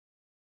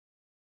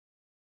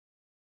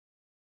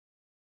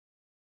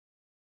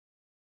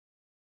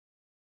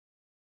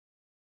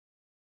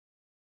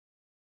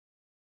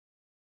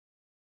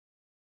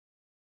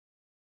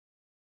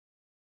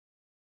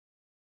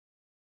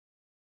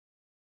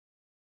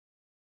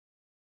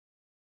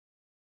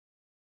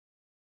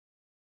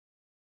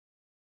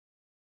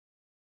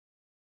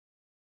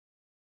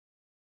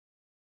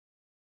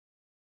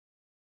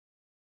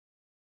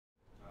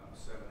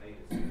7:8,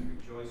 it says,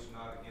 "Rejoice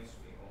not against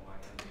me, O my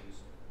enemies.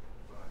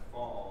 When I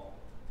fall,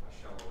 I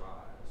shall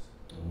arise."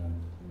 Amen.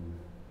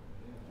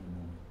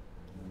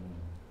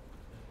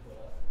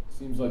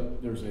 Seems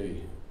like there's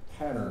a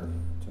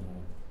pattern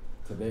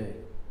today.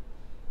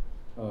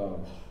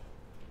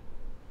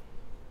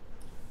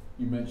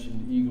 You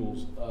mentioned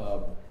eagles.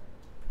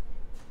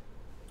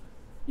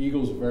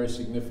 Eagles are very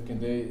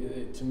significant.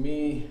 To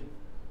me,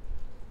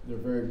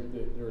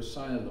 they're a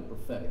sign of the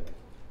prophetic.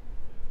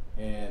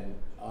 And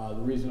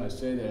the reason I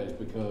say that is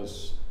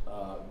because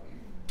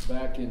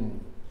back in,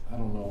 I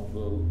don't know,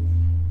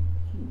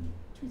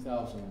 the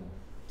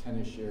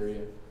 2010-ish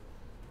area,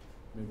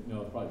 maybe,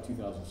 no, probably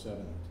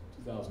 2007,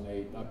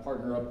 2008, I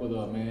partnered up with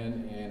a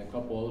man and a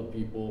couple other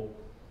people.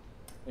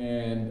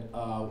 And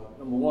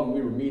number one,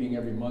 we were meeting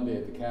every Monday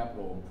at the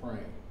Capitol and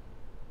praying.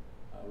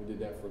 We did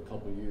that for a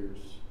couple of years.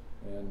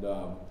 And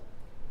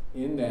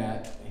in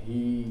that,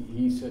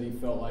 he said he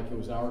felt like it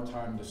was our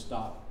time to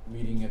stop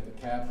meeting at the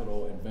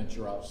Capitol and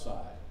venture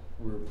outside.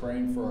 We were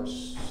praying for our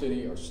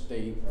city, our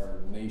state, our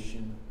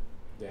nation.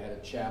 They had a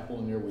chapel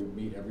in there. We would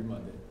meet every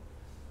Monday.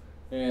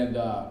 And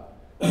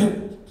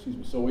excuse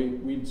me. So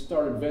we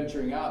started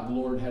venturing out, and the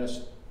Lord had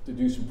us to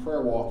do some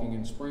prayer walking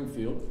in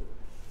Springfield.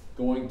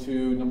 Going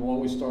to, number one,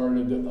 we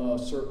started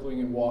circling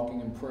and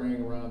walking and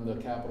praying around the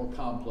Capitol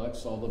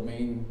complex, all the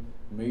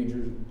major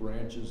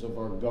branches of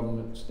our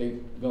government,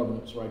 state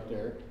governments right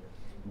there.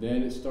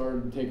 Then it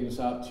started taking us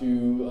out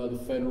to the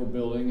federal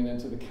building and then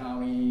to the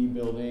county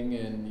building,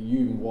 and you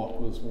even walked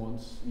with us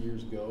once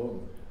years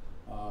ago.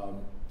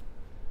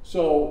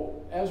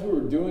 So as we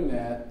were doing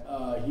that,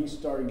 he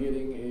started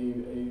getting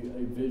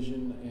a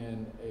vision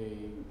and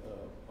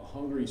a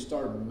hunger. He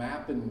started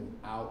mapping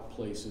out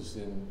places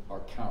in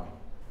our county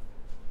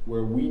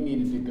where we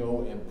needed to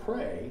go and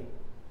pray,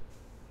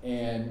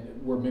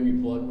 and where maybe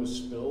blood was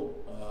spilled.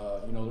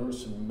 There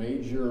was some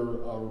major,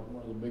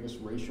 one of the biggest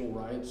racial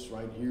riots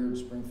right here in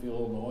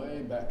Springfield,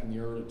 Illinois, back in the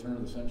early turn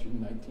of the century,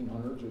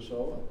 1900s or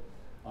so.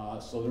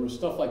 So there was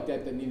stuff like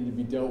that that needed to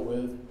be dealt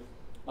with.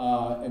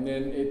 And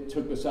then it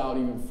took us out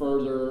even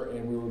further,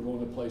 and we were going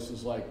to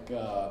places like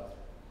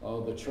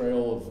the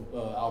trail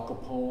of Al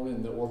Capone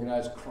and the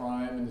organized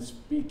crime and the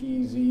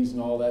speakeasies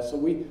and all that. So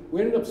we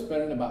ended up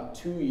spending about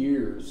 2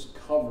 years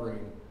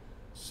covering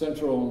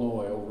Central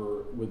Illinois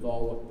over with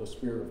all what the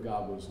Spirit of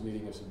God was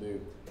leading us to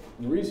do.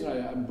 And the reason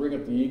I bring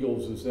up the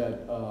Eagles is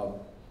that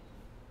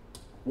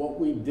what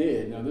we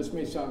did, now this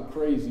may sound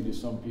crazy to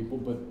some people,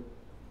 but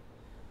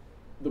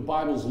the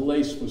Bible's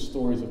laced with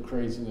stories of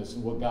craziness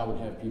and what God would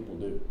have people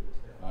do,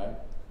 right?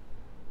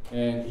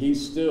 And he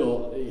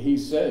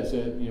says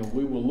that,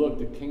 we will look,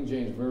 the King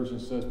James Version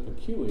says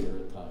peculiar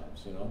at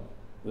times,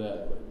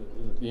 that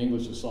the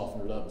English has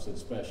softened it up and said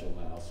special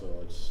now, so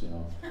it's,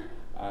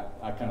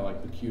 I kind of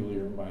like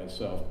peculiar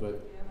myself.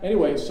 But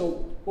anyway,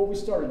 so what we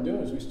started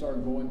doing is we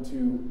started going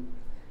to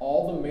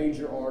all the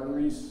major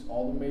arteries,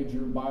 all the major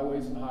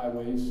byways and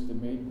highways, the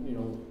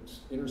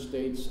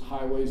interstates,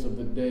 highways of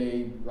the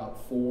day,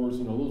 Route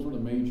 4s, those were the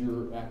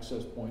major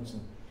access points,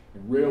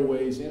 and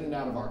railways in and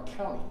out of our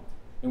county.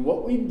 And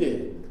what we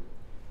did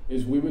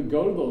is we would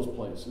go to those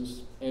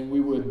places and we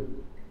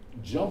would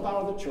jump out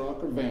of the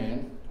truck or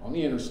van on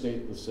the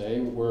interstate, let's say,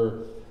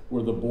 where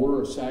the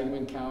border of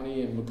Sangamon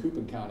County and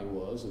Macoupin County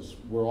was, as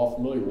we're all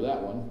familiar with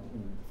that one.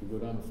 If you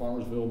go down to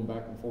Farmersville and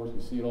back and forth,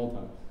 you see it all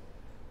the time.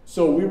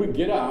 So we would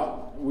get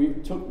out, we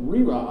took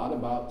re-rod,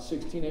 about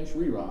 16-inch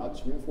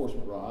re-rods,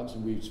 reinforcement rods,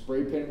 and we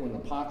spray painted with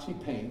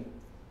epoxy paint,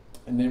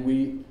 and then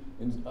we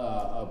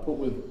put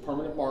with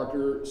permanent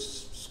marker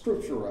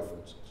scripture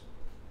references.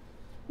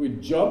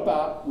 We'd jump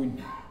out, we'd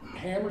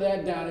hammer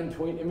that down in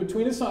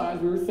between the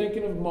signs. We were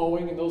thinking of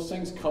mowing and those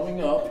things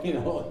coming up,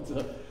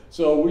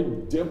 So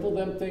we'd dimple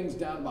them things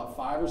down about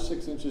 5 or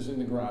 6 inches in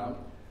the ground.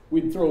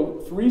 We'd throw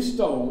 3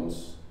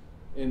 stones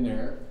in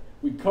there.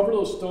 We'd cover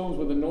those stones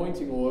with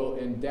anointing oil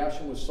and dash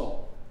them with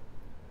salt.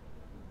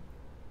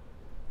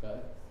 Okay?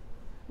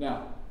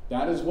 Now,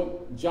 that is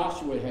what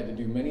Joshua had to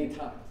do many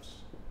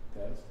times.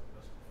 Okay?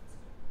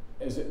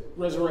 As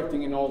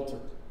resurrecting an altar.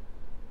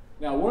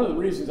 Now, one of the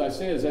reasons I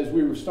say is as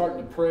we were starting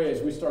to pray,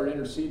 as we started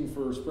interceding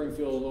for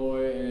Springfield,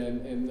 Illinois,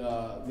 and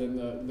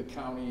then the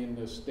county and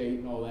the state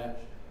and all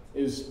that,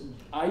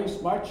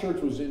 my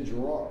church was in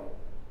Girard.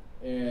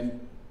 And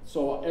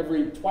so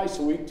twice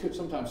a week,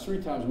 sometimes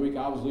 3 times a week,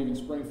 I was leaving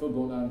Springfield,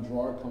 going down to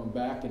Girard, coming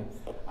back, and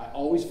I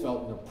always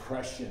felt an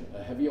oppression,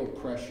 a heavy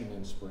oppression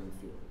in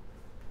Springfield.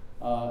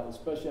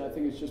 Especially, I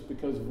think it's just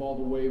because of all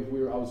the way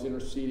I was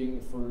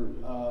interceding for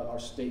our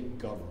state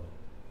government.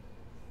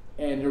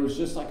 And there was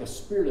just like a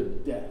spirit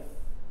of death,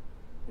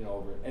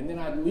 over it. And then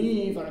I'd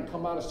leave and I'd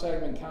come out of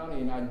Sangamon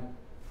County and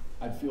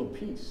I'd feel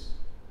peace.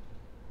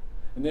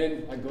 And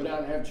then I'd go down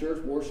and have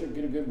church, worship,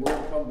 get a good word,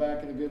 come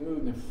back in a good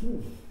mood, and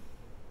then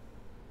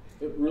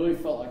it really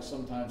felt like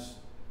sometimes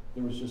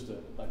there was just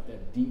like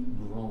that deep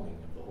groaning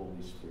of the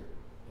Holy Spirit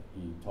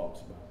that he talks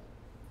about.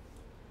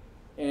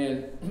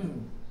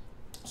 And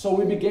so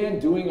we began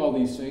doing all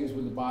these things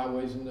with the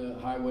byways and the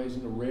highways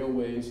and the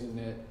railways, and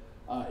that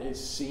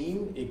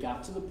it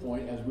got to the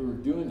point as we were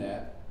doing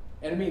that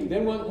And I mean,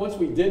 then once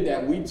we did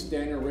that, we'd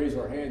stand there and raise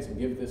our hands and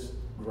give this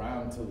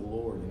ground to the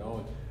Lord, you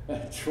know,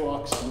 and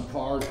trucks and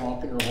cars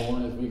honking their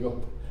horn as we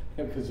go,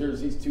 because there's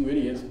these two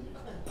idiots,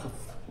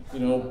 you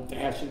know,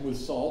 dashing with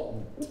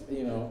salt,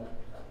 you know.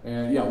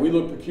 And yeah, we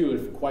looked peculiar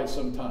for quite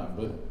some time,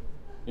 but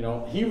you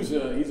know,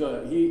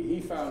 he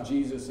found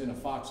Jesus in a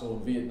foxhole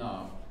in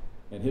Vietnam,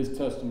 and his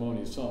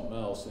testimony is something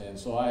else. And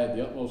so I had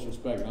the utmost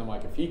respect, and I'm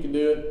like, if he can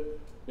do it,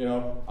 you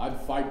know, I'd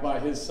fight by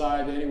his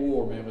side in any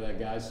war, man, with that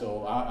guy.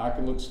 So I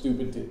can look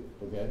stupid too,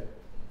 okay?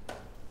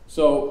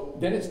 So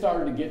then it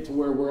started to get to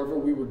where wherever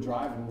we were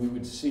driving, we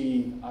would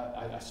see,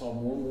 I saw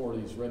more and more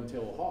of these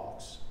red-tailed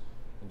hawks,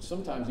 and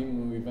sometimes even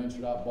when we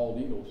ventured out, bald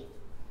eagles.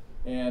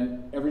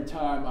 And every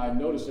time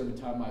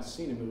I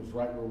seen him, it was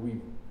right where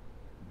we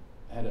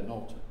had an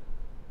altar.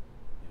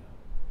 You know?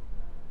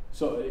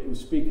 So it was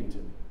speaking to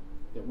me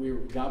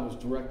that God was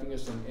directing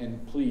us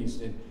and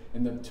pleased.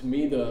 And to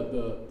me,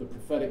 the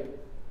prophetic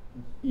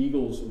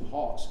eagles and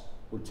hawks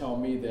were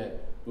telling me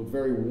that the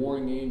very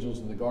warring angels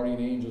and the guardian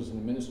angels and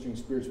the ministering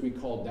spirits we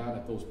called down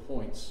at those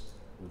points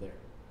were there.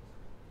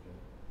 Okay.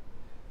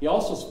 He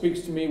also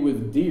speaks to me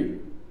with deer.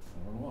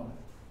 I don't know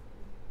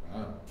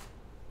why.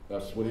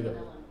 That's what he does.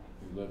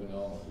 We live in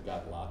Illinois. We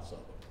got lots of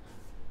them.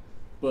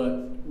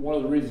 But one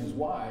of the reasons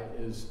why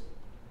is,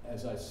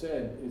 as I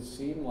said, it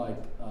seemed like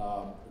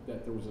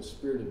that there was a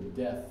spirit of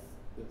death,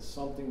 that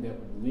something that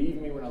would leave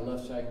me when I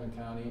left Sangamon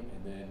County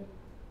and then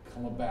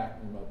come back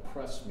and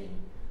oppress me.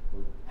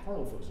 I don't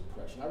know if it was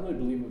oppression. I really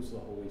believe it was the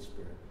Holy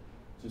Spirit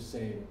just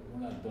saying,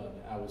 we're not done.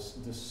 I was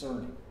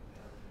discerning.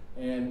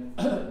 And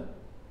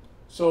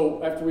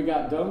so after we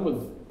got done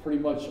with pretty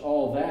much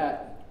all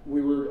that,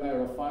 we were at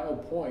a final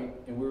point,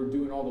 and we were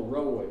doing all the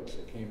railways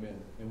that came in.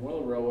 And one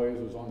of the railways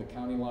was on the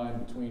county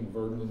line between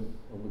Verdon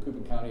or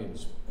Macoupin County and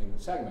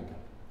Sangamon County.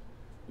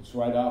 It's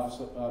right off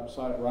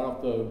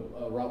the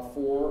Route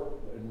 4,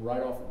 and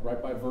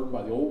right by Verdon,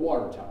 by the old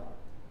water tower.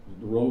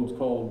 The road's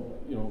called,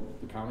 you know,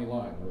 the county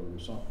line road or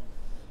something.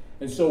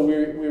 And so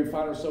we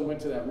found ourselves,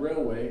 went to that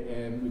railway,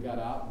 and we got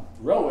out.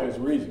 The railways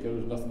were easy because there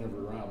was nothing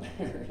ever around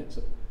there.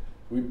 So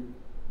we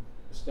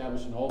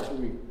established an altar.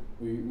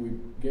 We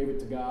gave it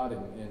to God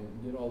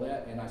and did all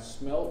that, and I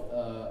smelled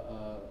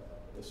a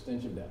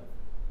stench of death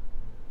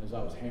as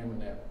I was hammering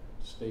that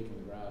stake in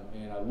the ground.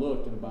 And I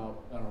looked, and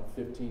about,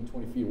 15,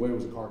 20 feet away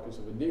was the carcass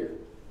of a deer.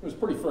 It was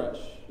pretty fresh.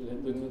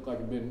 It didn't look like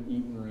it had been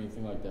eaten or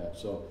anything like that.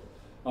 So,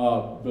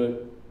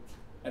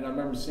 and I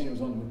remember seeing it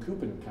was on the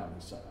Macoupin County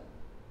side.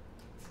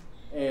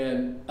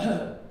 And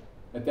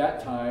at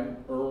that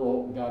time,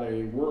 Earl got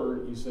a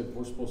word. He said,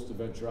 we're supposed to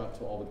venture out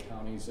to all the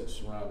counties that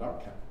surround our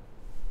county.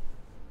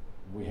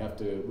 We have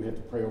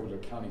to pray over their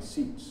county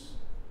seats.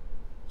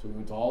 So we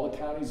went to all the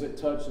counties that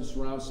touch and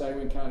surround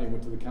Sangamon County,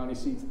 went to the county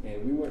seats,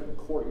 and we went in the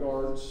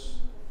courtyards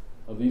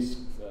of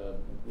these,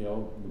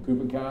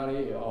 Macoupin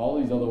County, all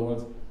these other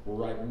ones were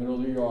right in the middle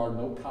of the yard.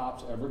 No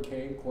cops ever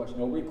came,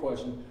 nobody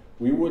questioned.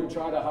 We wouldn't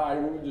try to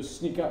hide. We would just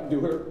sneak out and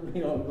do it.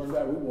 Remember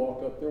that? We'd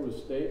walk up there with a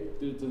stake,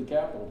 did it to the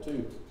Capitol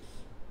too.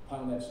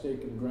 Pound that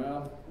stake in the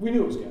ground. We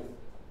knew it was God.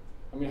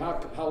 I mean,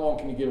 how long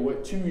can you get away?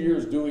 2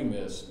 years doing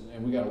this,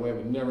 and we got away.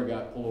 We never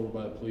got pulled over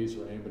by the police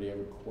or anybody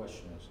ever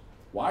questioned us.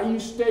 Why are you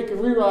staking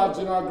rerods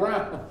in our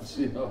grounds?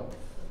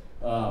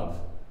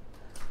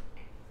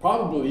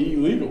 Probably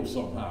illegal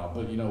somehow,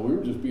 but we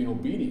were just being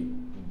obedient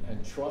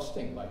and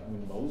trusting. Like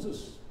when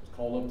Moses was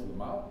called up to the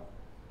mountain,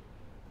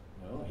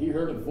 he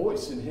heard a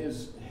voice in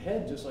his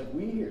head just like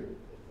we hear,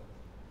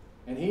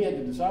 and he had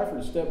to decipher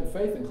to step in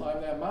faith and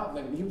climb that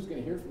mountain, and he was going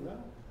to hear from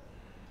God.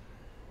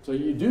 So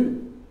you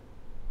do.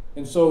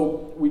 And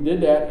so we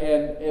did that,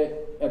 and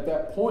at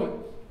that point,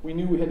 we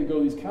knew we had to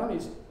go to these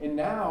counties. And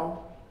now,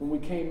 when we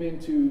came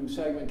into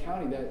Sangamon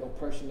County, that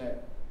oppression,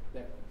 that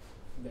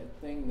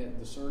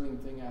discerning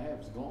thing I had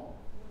was gone.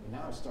 And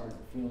now I started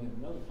feeling it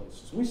in other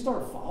places. So we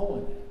started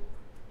following that.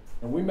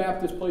 And we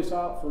mapped this place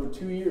out for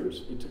 2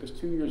 years. It took us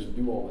 2 years to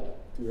do all that,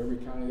 through every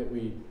county that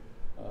we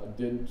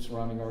did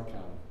surrounding our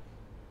county.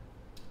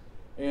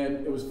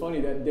 And it was funny,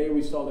 that day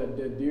we saw that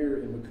dead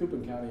deer in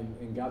Macoupin County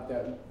and got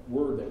that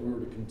word that we were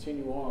to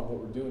continue on what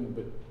we're doing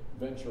but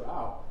venture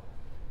out.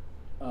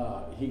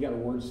 He got a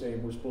word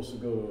saying we're supposed to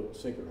go to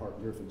Sacred Heart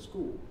Griffin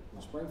School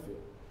in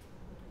Springfield.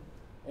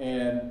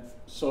 And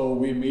so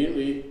we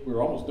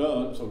were almost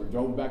done, so we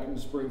drove back into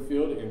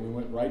Springfield and we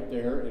went right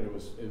there, and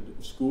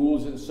school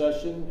was in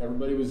session,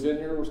 everybody was in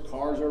there, there was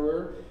cars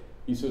everywhere.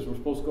 He says we're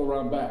supposed to go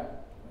around back.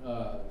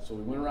 So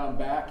we went around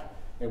back.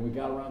 And we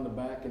got around the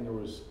back, and there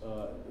was,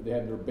 they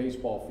had their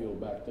baseball field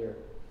back there.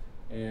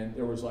 And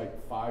there was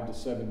like 5 to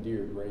 7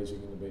 deer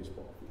grazing in the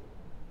baseball field.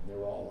 And they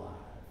were all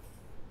alive.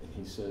 And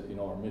he said,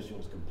 our mission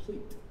was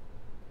complete.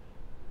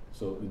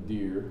 So the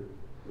deer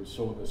was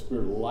showing the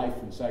spirit of life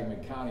in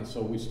Sangamon County,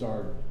 so we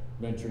started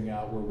venturing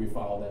out where we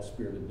followed that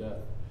spirit of death.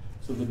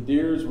 So the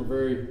deers were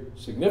very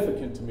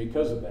significant to me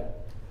because of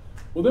that.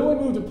 Well, then we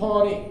moved to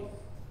Pawnee.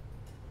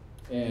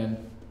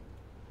 And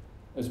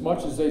as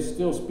much as they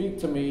still speak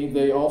to me,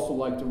 they also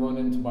like to run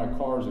into my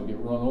cars and get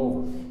run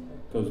over.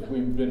 Because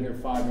we've been here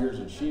 5 years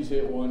and she's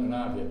hit one and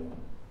I've hit one.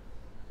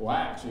 Well,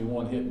 actually,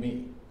 one hit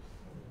me.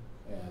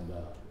 And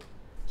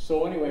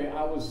so anyway,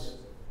 I was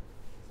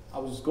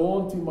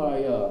going through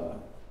my,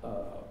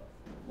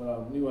 when I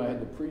knew I had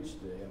to preach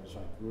today, I was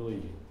like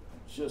really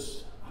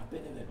I've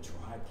been in a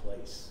dry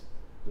place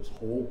this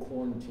whole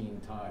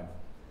quarantine time.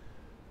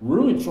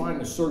 Really trying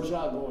to search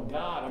out, going,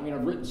 God, I mean,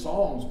 I've written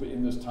songs but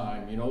in this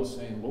time,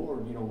 saying,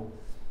 Lord,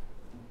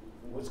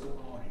 what's going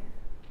on here?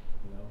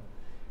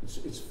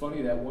 It's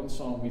funny, that one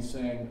song we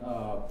sang,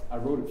 I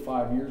wrote it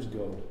 5 years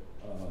ago.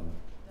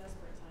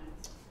 Desperate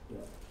times.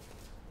 Yeah.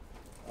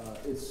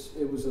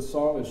 It was a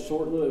song that's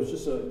short-lived.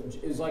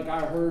 It's like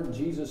I heard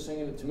Jesus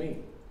singing it to me.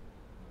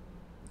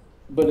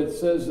 But it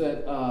says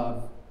that,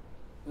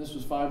 this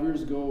was 5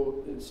 years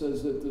ago, it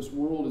says that this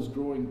world is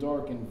growing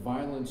dark and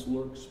violence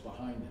lurks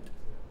behind it.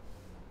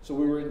 So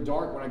we were in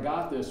dark, when I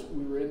got this,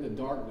 we were in the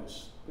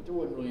darkness, but there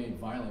wasn't really any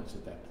violence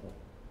at that point.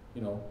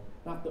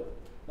 Not the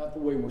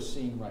way we're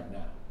seeing right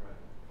now. Right.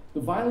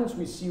 The violence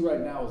we see right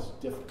now is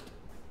different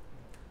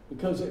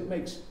because it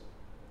makes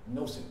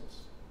no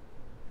sense.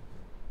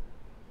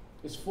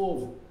 It's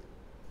full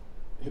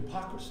of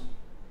hypocrisy.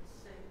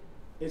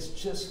 It's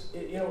just,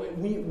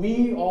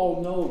 we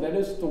all know that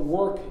it's the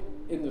work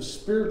in the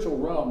spiritual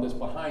realm that's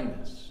behind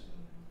this.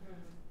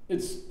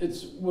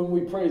 It's when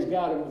we praise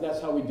God, and that's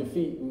how we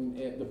defeat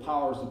the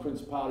powers, the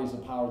principalities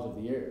and powers of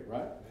the air,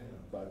 right? Yeah.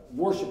 By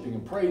worshiping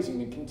and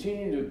praising and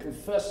continuing to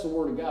confess the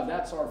word of God.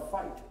 That's our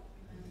fight.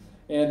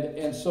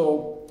 And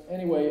so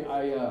anyway,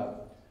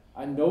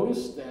 I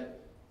noticed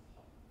that,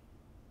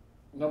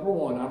 number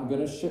one, I'm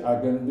gonna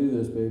do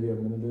this, baby.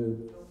 I'm gonna do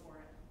it. Go for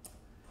it.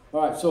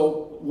 All right.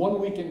 So 1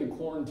 week into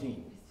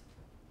quarantine.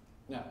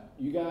 Now,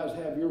 you guys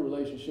have your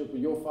relationship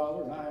with your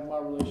father, and I have my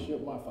relationship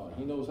with my father.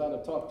 He knows how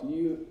to talk to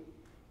you.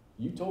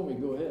 You told me,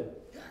 go ahead.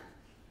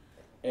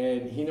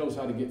 And he knows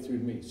how to get through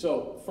to me.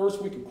 So, first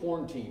week of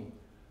quarantine,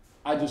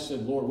 I just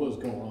said, Lord, what is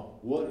going on?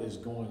 What is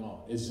going on?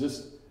 Is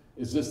this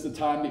the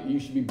time that you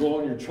should be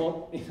blowing your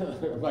trump?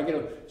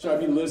 Should I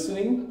be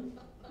listening?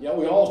 Yeah,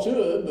 we all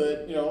should,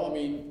 but,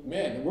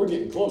 man, we're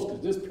getting close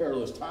because this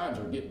perilous times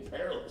are getting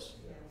perilous,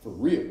 for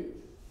real.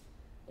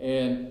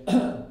 And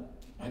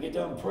I get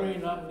done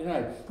praying, and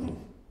I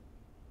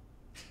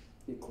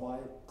get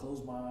quiet,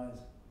 close my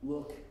eyes,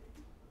 look.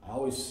 I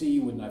always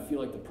see when I feel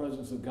like the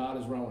presence of God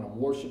is around when I'm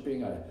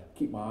worshiping. I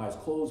keep my eyes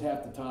closed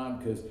half the time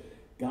because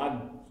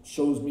God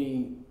shows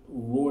me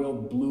royal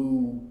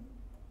blue,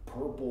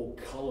 purple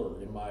color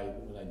when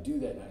I do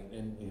that,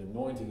 and the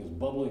anointing is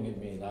bubbling in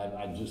me, and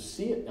I just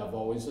see it. I've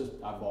always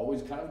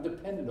kind of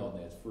depended on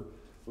this for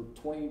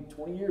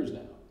 20 years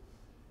now,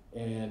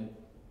 and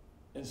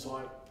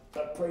so I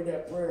prayed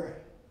that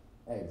prayer.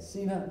 I hadn't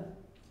seen nothing.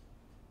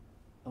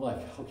 I'm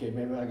like, okay,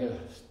 maybe I gotta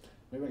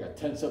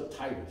tense up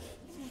tighter.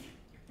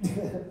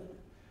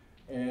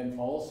 And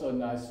all of a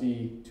sudden I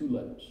see two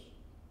letters.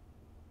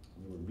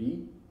 And they were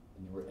B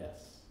and they were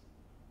S.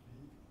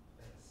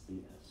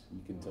 B-S.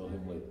 You can tell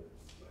him later.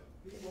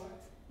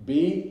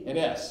 B and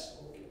S.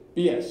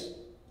 B-S.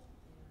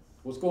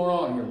 What's going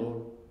on here,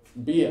 Lord?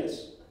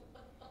 B-S.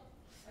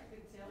 I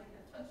could tell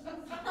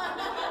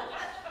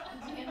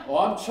you. Well,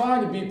 I'm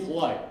trying to be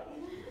polite.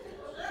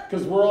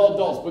 Because we're all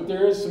adults, but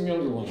there is some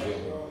younger ones in there.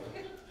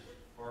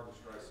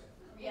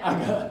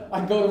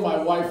 I go to my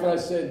wife and I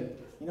said,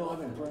 I've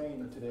been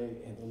praying today,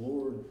 and the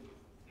Lord,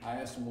 I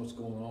asked him what's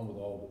going on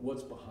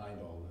what's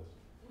behind all this.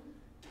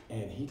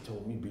 And he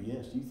told me,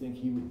 BS, do you think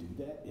he would do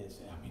that?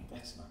 That's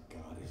not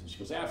God, is it? She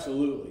goes,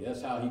 absolutely.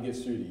 That's how he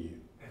gets through to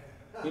you.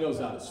 He knows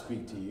how to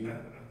speak to you.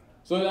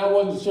 So then I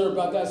wasn't sure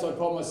about that, so I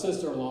called my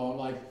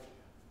sister-in-law. I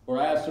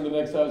asked her the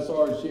next time I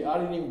saw her, I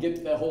didn't even get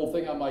to that whole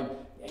thing. I'm like,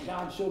 and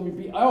God showed me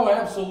B. Oh,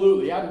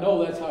 absolutely. I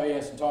know that's how he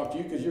has to talk to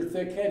you because you're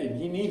thick-headed.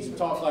 He needs to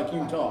talk like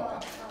you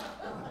talk.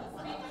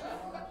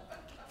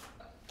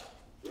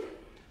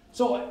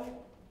 So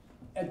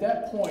at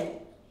that point,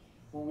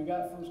 when we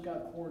first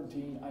got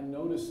quarantined, I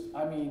noticed,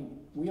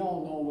 we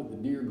all know what the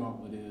deer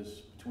gauntlet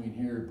is between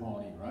here and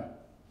Pawnee, right?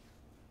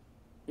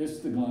 It's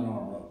the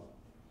Glenarm Road.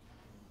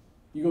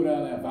 You go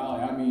down that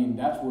valley,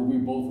 that's where we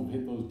both have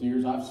hit those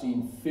deers. I've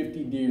seen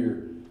 50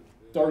 deer,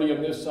 30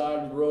 on this side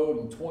of the road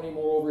and 20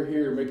 more over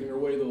here making their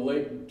way to the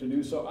lake to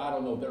do so. I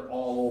don't know, they're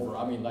all over.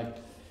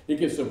 It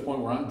gets to a point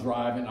where I'm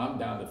driving, I'm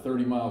down to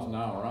 30 miles an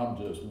hour, I'm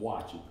just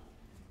watching.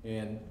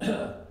 And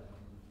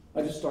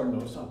I just started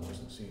noticing I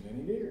wasn't seeing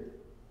any deer.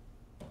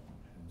 I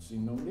haven't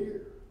seen no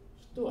deer.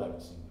 Still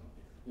haven't seen no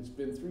deer. It's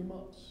been 3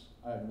 months.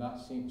 I have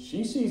not seen,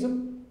 she sees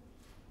them.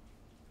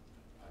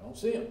 I don't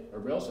see them.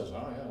 Everybody else says,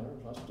 oh yeah,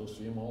 I still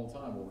see them all the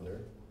time over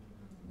there.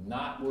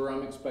 Not where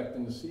I'm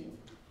expecting to see them.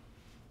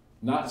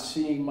 Not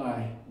seeing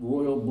my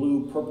royal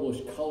blue,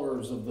 purplish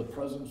colors of the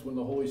presence when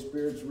the Holy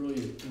Spirit's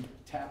really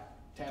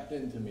tapped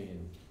into me.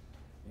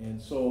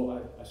 And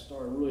so I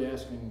started really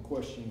asking and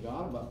questioning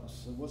God about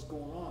this. I said, what's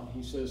going on?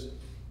 He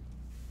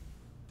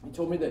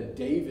told me that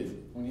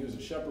David, when he was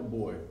a shepherd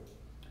boy,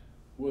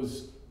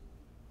 was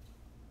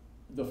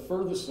the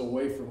furthest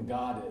away from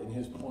God in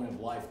his point of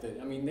life. That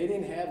they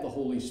didn't have the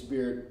Holy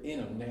Spirit in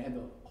them. They had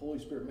the Holy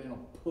Spirit mantle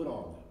put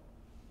on them.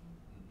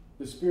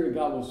 The Spirit of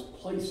God was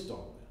placed on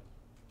them.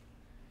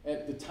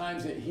 at the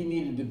times that he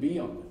needed to be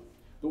on them.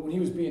 But when he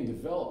was being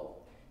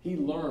developed, he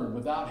learned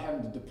without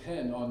having to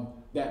depend on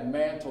that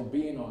mantle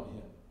being on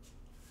him.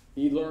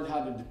 He learned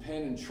how to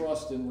depend and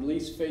trust and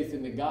release faith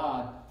into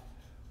God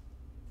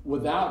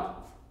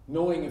without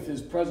knowing if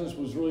his presence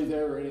was really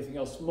there or anything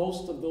else.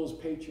 Most of those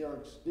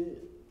patriarchs did,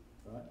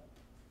 right?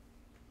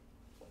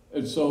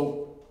 And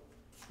so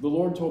the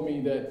Lord told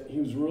me that he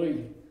was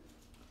really,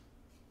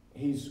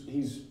 he's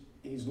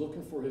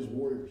looking for his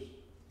warriors.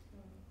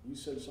 You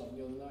said something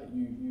the other night.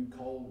 You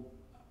called,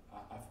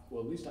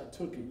 well, at least I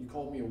took it. You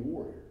called me a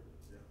warrior.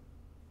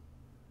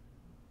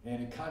 Yeah.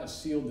 And it kind of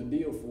sealed the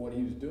deal for what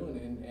he was doing.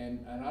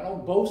 And I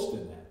don't boast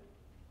in that,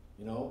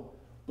 you know.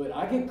 But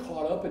I get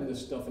caught up in this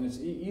stuff, and it's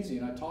easy.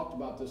 And I talked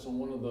about this on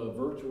one of the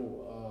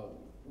virtual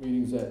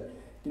meetings that,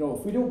 you know,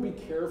 if we don't be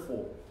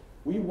careful,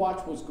 we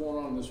watch what's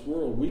going on in this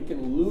world, we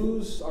can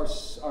lose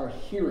our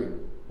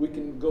hearing. We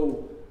can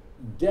go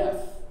deaf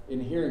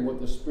in hearing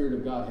what the Spirit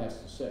of God has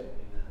to say.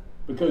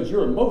 Because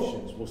your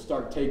emotions will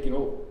start taking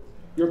over.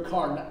 Your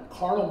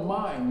carnal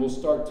mind will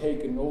start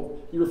taking over.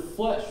 Your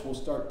flesh will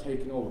start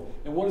taking over.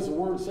 And what does the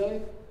Word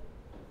say?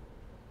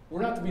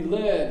 We're not to be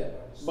led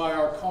by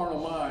our carnal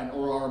mind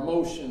or our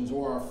emotions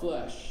or our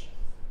flesh.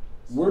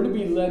 We're to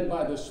be led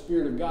by the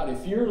Spirit of God.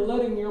 If you're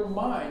letting your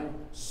mind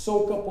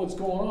soak up what's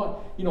going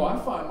on, you know, I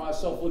find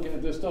myself looking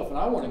at this stuff and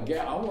I want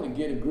to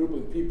get a group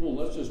of people.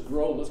 Let's just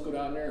grow. Let's go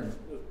down there and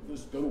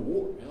let's go to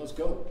war. Man, let's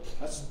go.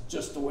 That's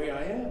just the way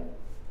I am.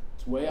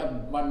 It's the way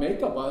my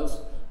makeup is.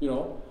 You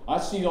know, I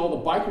see all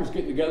the bikers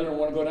getting together and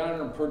want to go down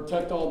there and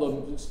protect all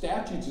the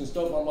statues and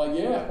stuff. I'm like,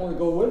 yeah, I want to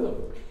go with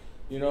them.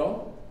 You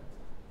know.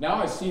 Now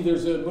I see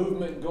there's a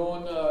movement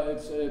going.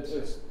 It's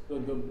the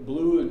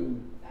blue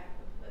and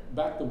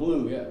back the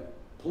blue. Yeah,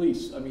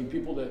 police. I mean,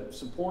 people that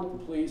support the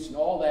police and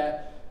all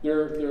that.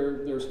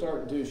 They're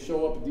starting to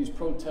show up at these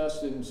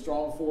protests in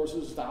strong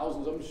forces.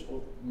 Thousands of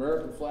them,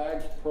 American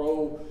flags,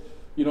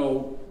 you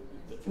know.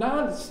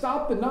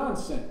 Stop the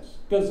nonsense,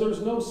 because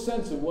there's no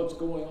sense of what's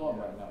going on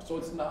right now. So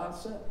it's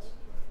nonsense.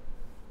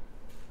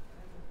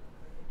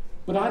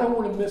 But I don't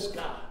want to miss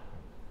God.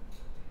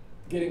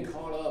 Getting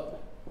caught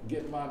up,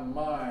 getting my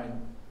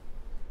mind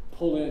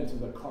pulled into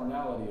the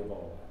carnality of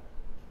all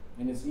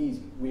that. And it's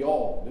easy. We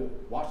all do it.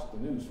 Watch the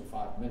news for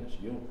 5 minutes.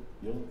 You'll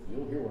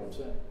hear what I'm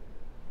saying.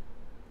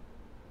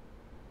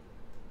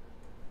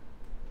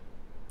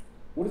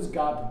 What is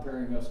God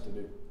preparing us to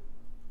do?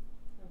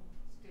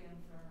 Stand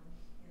firm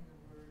in the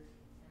Word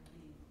and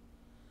be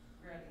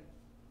ready.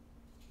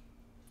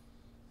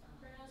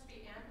 Prayer has to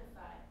be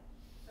amplified.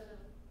 So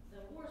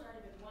the war's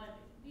already been won.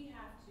 We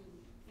have to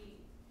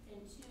be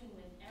in tune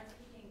with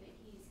everything that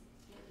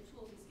the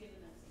tools he's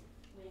given us.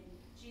 When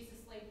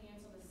Jesus laid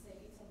hands on the sick,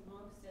 it's a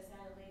monk just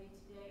had a lady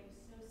today. It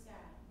was so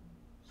sad.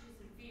 She was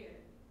in fear.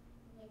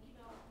 I'm like,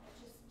 I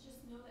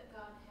just know that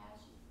God has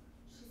you.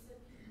 She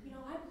said,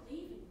 I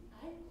believe in God.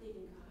 I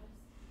believe.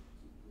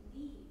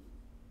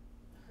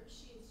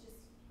 She is just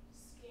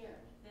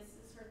scared. This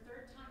is her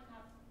third time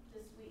out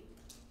this week,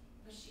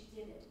 but she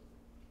did it.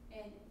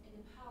 And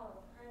the power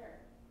of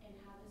prayer and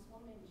how this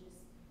woman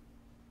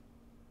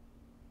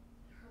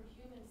her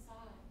human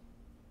side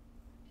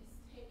is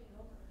taking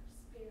over her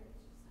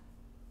spiritual side.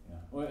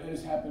 Yeah. Well, it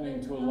is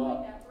happening to a Knowing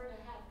lot. that we're to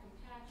have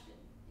compassion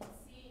and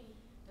seeing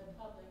the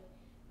public.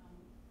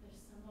 There's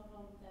some of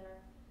them that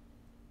are,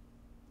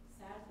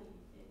 sadly,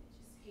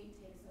 hate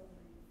takes over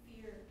and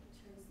fear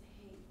turns to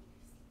hate.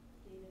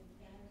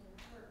 That is their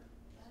hurt.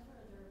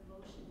 Whatever their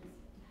emotion is,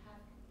 to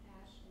have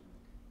compassion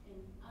and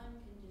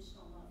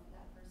unconditional love for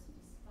that person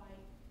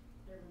despite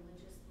their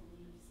religious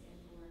beliefs and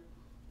or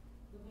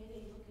the way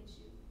they look at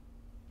you.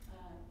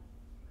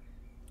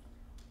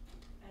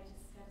 I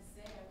just gotta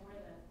say, I wear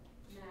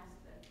the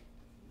mask that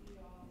we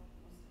all,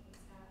 most of us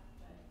have,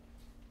 but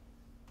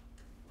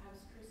I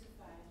was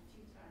crucified a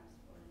few times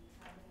for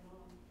having it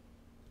on.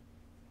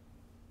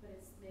 But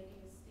it's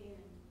making a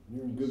stand.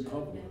 You're in good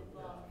company.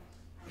 Love.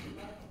 I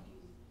love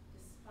you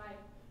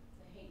despite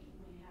the hate you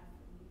may have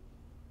for me.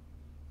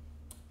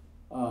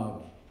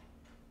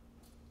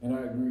 And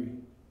I agree.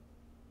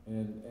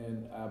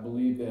 And I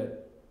believe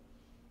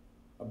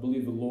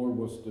the Lord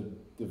was to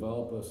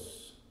develop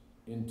us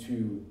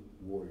into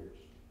warriors.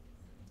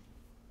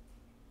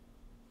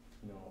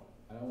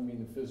 I don't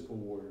mean the physical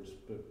warriors,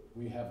 but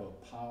we have a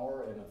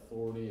power and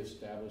authority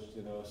established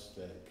in us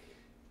that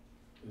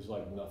is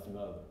like nothing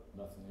else.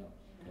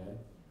 Okay?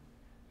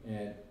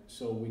 And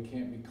so we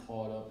can't be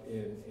caught up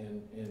in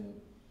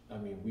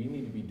we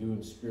need to be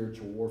doing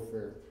spiritual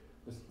warfare.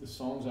 The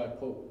songs I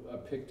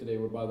picked today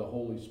were by the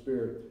Holy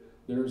Spirit.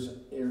 There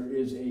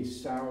is a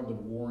sound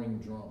of warring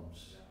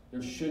drums.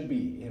 There should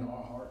be in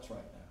our hearts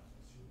right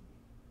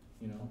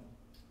now.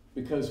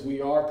 Because we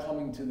are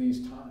coming to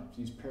these times,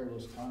 these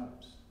perilous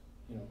times.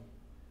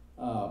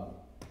 Now,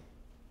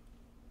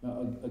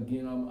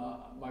 again,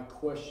 my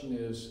question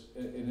is,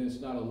 and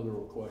it's not a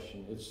literal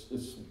question,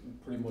 it's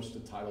pretty much the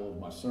title of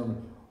my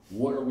sermon,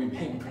 what are we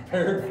being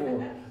prepared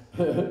for?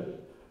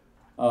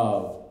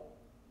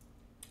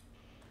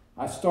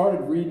 I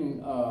started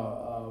reading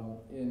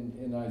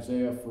in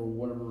Isaiah, for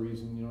whatever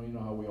reason, you know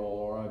how we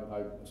all are.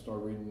 I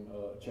started reading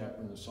a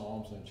chapter in the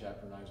Psalms and a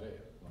chapter in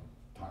Isaiah. I'm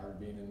tired of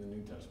being in the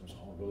New Testament, so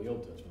I want to go to the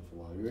Old Testament for a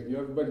while. You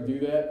everybody do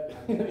that?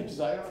 He's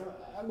like,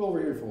 I'll go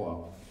over here for a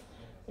while.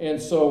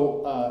 And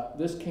so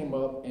this came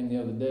up the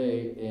other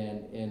day,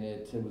 and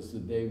it was the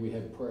day we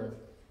had prayer,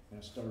 and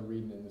I started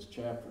reading in this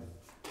chapter.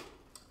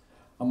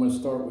 I'm going to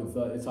start with,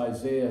 it's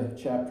Isaiah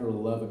chapter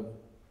 11,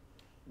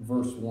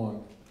 verse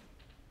 1,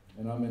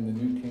 and I'm in the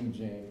New King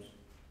James.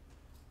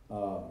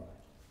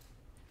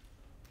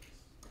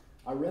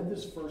 I read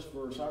this first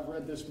verse. I've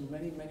read this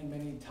many, many,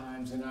 many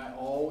times, and I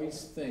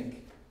always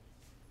think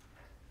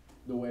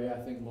the way I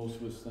think most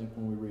of us think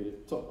when we read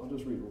it. So I'll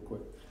just read it real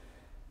quick.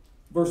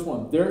 Verse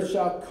 1, there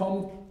shall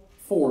come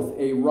forth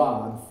a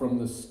rod from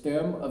the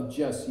stem of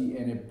Jesse,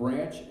 and a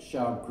branch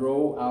shall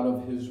grow out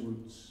of his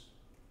roots.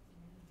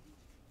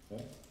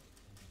 Okay.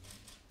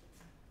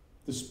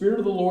 The Spirit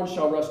of the Lord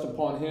shall rest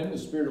upon him, the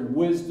Spirit of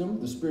wisdom,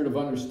 the Spirit of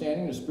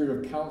understanding, the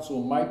Spirit of counsel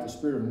and might, the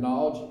Spirit of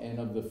knowledge, and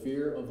of the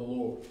fear of the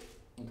Lord.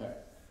 Okay.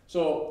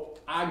 So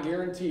I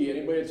guarantee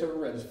anybody that's ever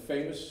read this,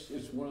 famous,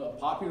 it's one of the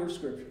popular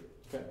scripture.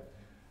 Okay.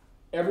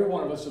 Every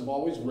one of us have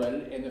always read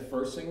it, and the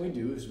first thing we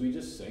do is we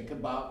just think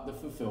about the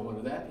fulfillment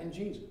of that in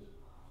Jesus.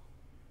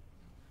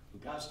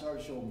 But God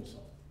started showing me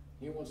something.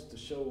 He wants to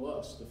show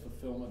us the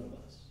fulfillment of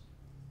us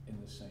in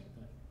the same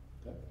thing.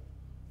 Okay?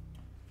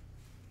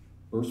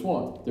 Verse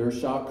 1, there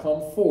shall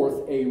come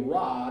forth a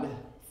rod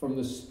from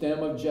the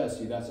stem of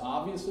Jesse. That's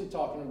obviously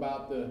talking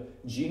about the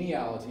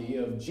genealogy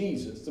of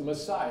Jesus, the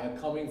Messiah,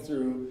 coming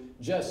through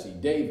Jesse,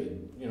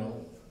 David,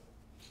 so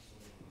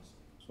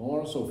on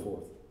and so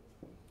forth.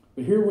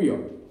 But here we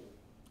are.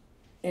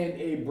 And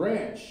a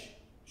branch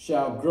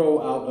shall grow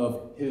out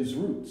of his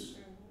roots.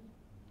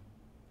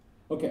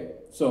 Okay,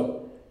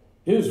 so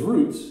his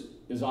roots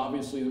is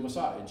obviously the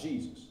Messiah,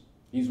 Jesus.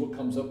 He's what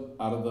comes up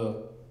out of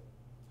the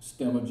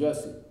stem of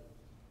Jesse.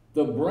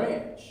 The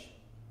branch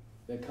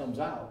that comes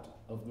out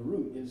of the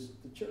root is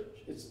the church.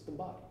 It's the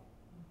body.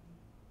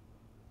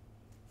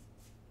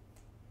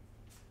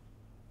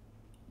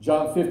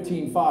 John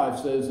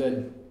 15:5 says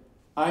that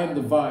I am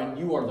the vine,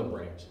 you are the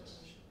branches.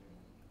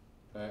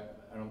 Okay?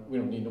 We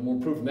don't need no more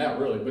proof than that,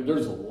 really, but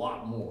there's a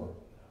lot more.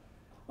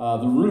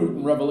 The root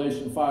in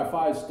Revelation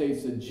 5:5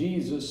 states that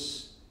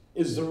Jesus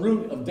is the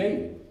root of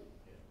David,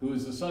 who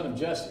is the son of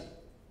Jesse.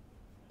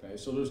 Okay,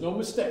 so there's no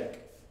mistake.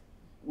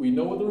 We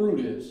know what the root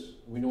is.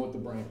 We know what the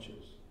branch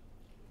is.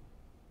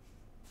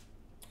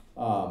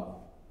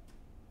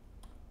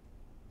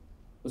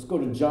 Let's go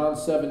to John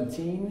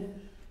 17.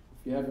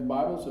 If you have your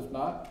Bibles, if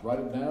not, write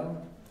it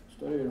down.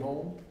 Study at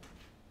home.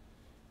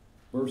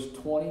 Verse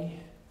 20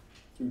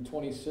 through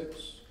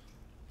 26.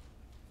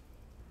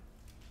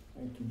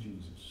 Thank you,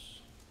 Jesus.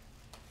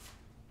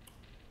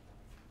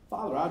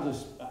 Father,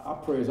 I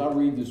pray as I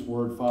read this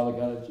word, Father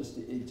God, it just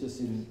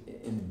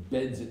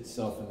embeds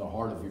itself in the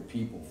heart of your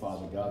people,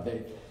 Father God.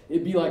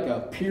 It'd be like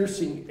a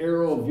piercing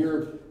arrow of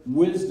your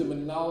wisdom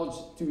and knowledge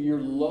through your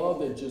love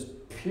that just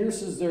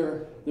pierces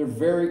their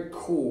very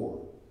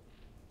core.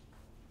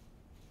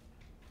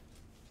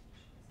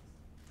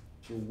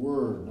 Your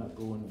word not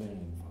go in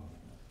vain, Father.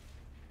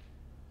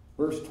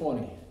 Verse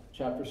 20,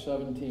 chapter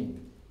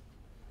 17.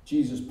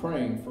 Jesus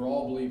praying for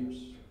all believers.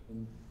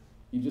 And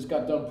he just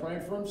got done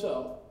praying for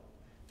himself.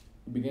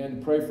 He began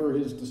to pray for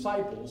his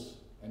disciples,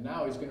 and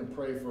now he's going to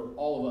pray for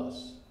all of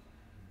us.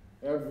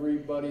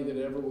 Everybody that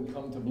ever would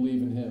come to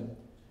believe in him.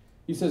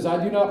 He says,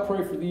 I do not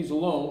pray for these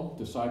alone,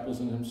 disciples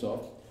and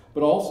himself,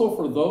 but also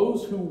for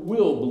those who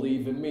will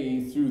believe in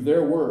me through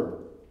their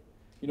word.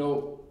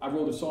 I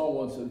wrote a song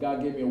once that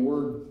God gave me a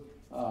word.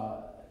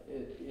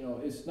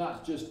 It's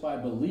not just by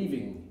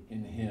believing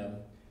in him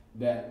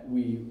that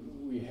we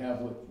have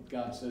what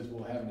God says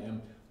we'll have in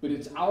him, but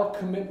it's our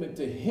commitment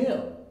to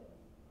him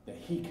that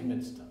he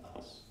commits to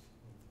us.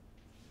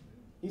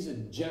 He's a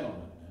gentleman,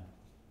 man.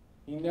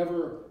 He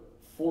never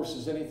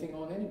forces anything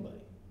on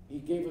anybody. He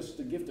gave us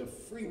the gift of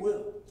free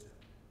will.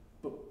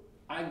 But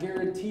I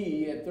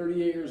guarantee at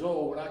 38 years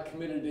old, when I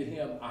committed to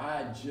him,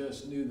 I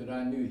just knew that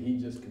I knew he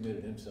just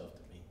committed himself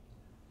to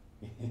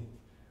me.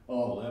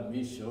 Oh, let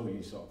me show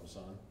you something,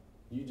 son.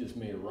 You just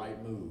made a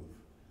right move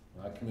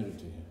when I committed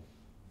to him.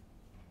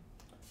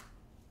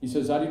 He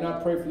says, I do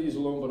not pray for these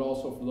alone, but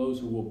also for those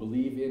who will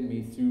believe in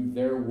me through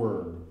their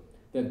word,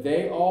 that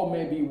they all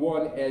may be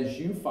one as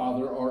you,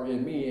 Father, are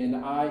in me, and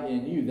I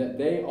in you, that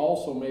they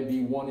also may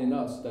be one in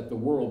us, that the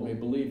world may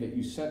believe that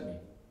you sent me.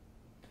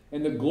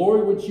 And the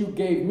glory which you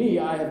gave me,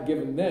 I have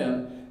given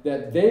them,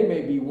 that they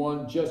may be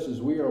one just as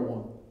we are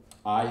one.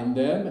 I in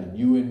them, and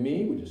you in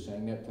me, we just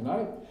sang that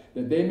tonight,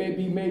 that they may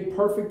be made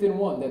perfect in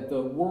one, that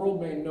the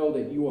world may know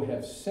that you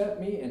have sent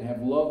me and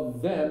have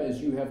loved them as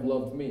you have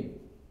loved me.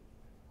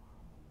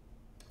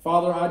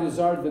 Father, I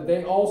desire that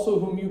they also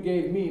whom you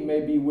gave me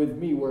may be with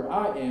me where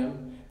I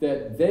am,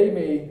 that they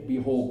may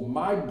behold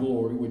my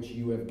glory which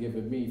you have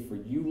given me, for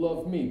you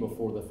loved me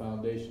before the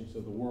foundations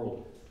of the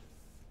world.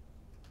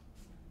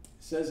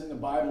 It says in the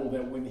Bible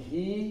that when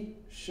he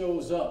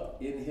shows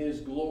up in his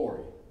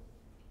glory,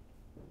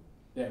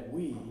 that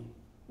we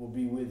will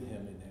be with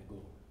him in that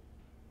glory.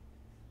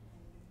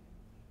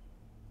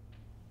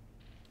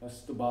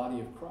 That's the body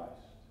of Christ.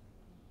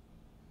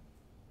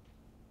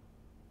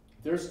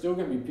 There's still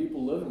going to be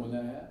people living when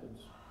that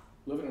happens.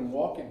 Living and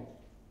walking,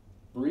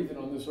 breathing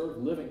on this earth,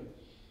 living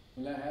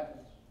when that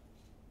happens.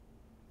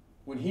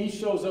 When he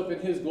shows up in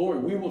his glory,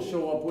 we will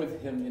show up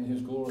with him in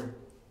his glory.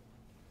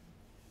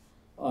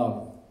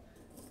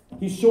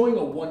 He's showing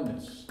a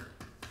oneness.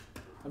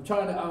 I'm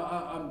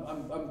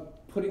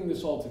putting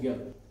this all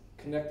together,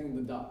 connecting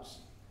the dots.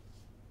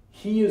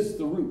 He is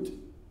the root.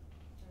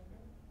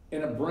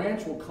 And a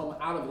branch will come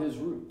out of his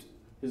root,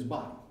 his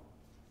body.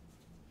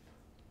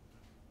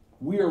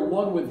 We are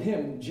one with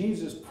him.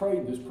 Jesus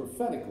prayed this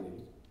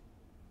prophetically,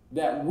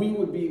 that we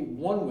would be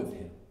one with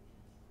him.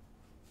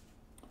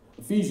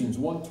 Ephesians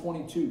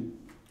 1:22.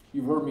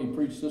 You've heard me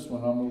preach this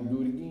one. I'm going to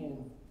do it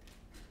again.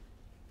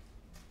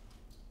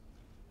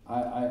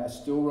 I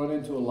still run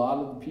into a lot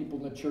of the people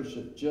in the church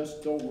that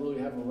just don't really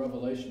have a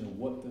revelation of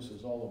what this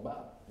is all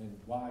about and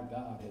why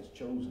God has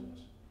chosen us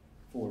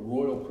for a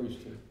royal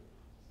priesthood,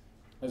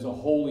 as a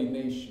holy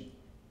nation,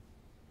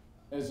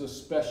 as a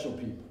special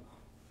people.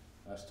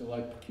 I still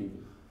like peculiar.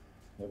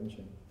 Haven't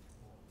changed.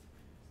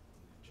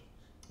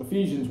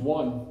 Ephesians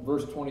 1,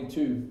 verse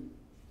 22.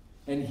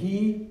 And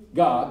he,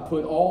 God,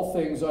 put all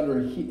things under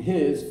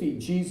his feet,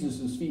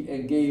 Jesus' feet,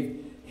 and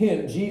gave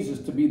him, Jesus,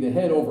 to be the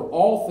head over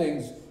all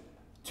things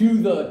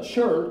to the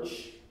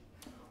church,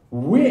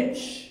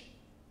 which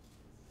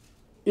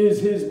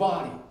is his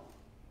body.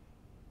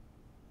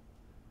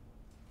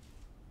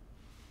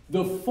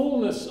 The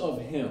fullness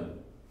of him,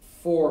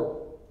 for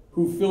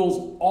who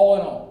fills all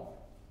in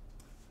all.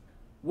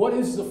 What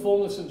is the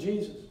fullness of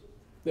Jesus?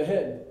 The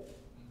head.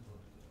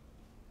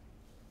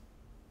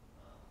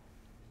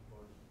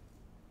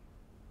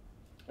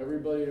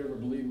 Everybody that ever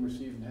believed and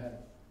received and had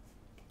it.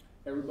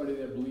 Everybody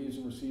that believes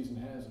and receives and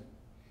has it.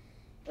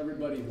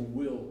 Everybody who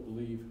will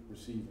believe,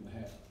 receive, and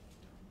have.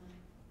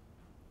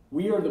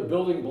 We are the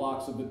building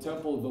blocks of the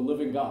temple of the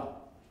living God.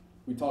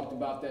 We talked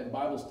about that in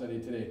Bible study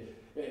today.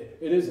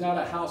 It is not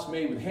a house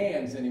made with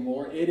hands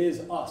anymore. It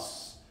is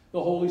us.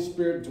 The Holy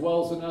Spirit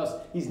dwells in us.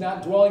 He's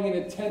not dwelling in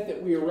a tent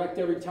that we erect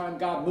every time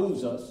God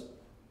moves us.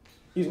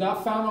 He's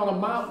not found on a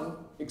mountain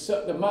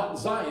except the Mount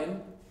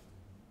Zion.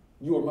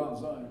 You are Mount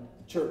Zion,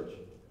 the church.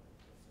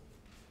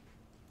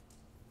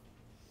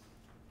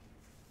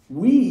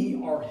 We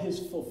are his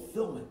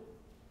fulfillment.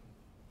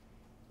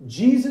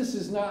 Jesus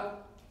is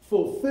not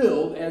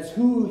fulfilled as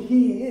who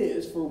he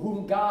is, for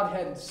whom God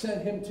had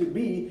sent him to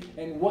be,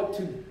 and what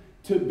to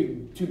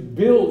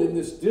build in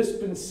this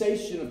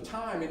dispensation of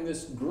time, in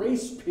this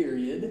grace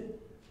period.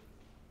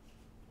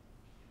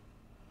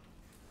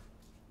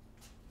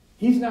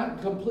 He's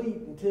not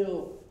complete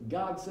until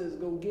God says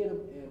go get him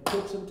and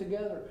puts them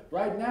together.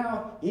 Right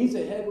now, he's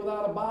a head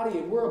without a body,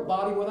 and we're a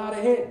body without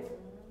a head.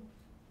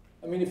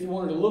 I mean, if you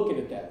wanted to look at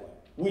it that way.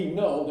 We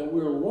know that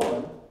we're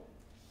one.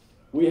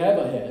 We have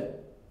a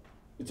head.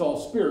 It's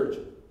all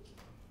spiritual.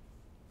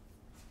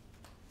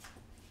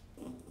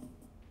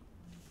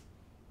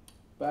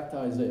 Back to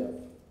Isaiah.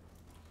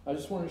 I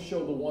just want to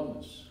show the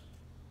oneness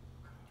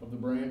of the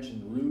branch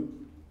and the root.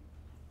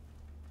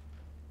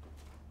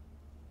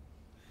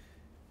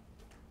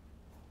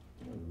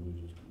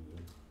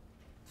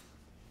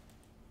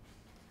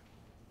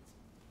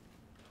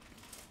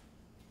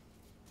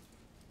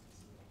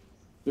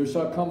 There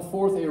shall come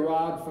forth a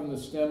rod from the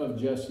stem of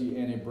Jesse,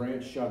 and a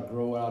branch shall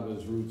grow out of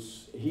his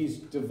roots. He's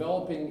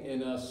developing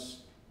in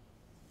us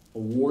a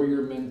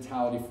warrior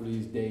mentality for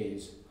these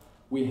days.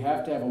 We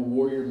have to have a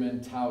warrior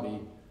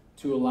mentality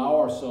to allow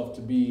ourselves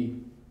to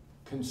be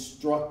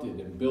constructed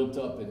and built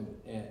up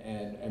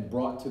and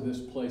brought to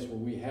this place where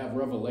we have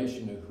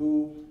revelation of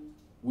who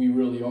we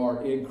really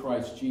are in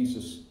Christ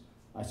Jesus.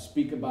 I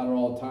speak about it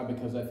all the time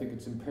because I think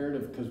it's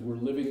imperative, because we're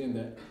living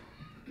in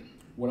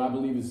what I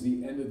believe is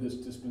the end of this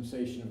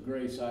dispensation of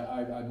grace.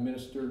 I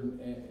ministered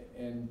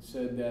and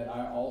said that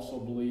I also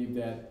believe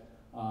that,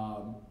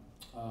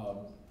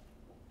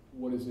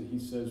 what is it he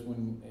says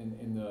when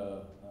in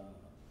the,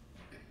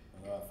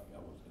 I forgot what I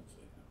was going to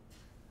say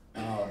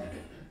now.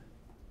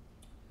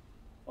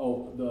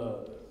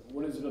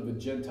 What is it of the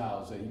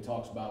Gentiles that he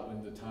talks about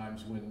in the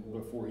times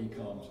before he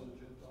comes?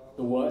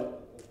 The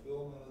what?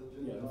 Fulfillment of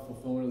the Gentiles. Yeah, the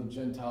fulfillment of the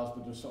Gentiles,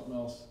 but there's something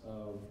else.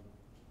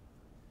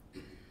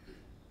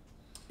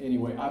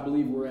 Anyway, I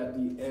believe we're at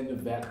the end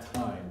of that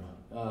time.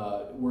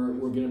 We're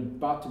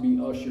about to be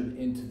ushered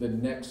into the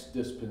next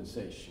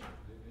dispensation.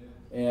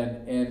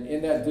 And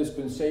in that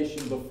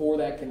dispensation, before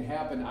that can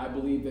happen, I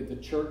believe that the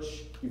church,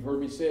 you've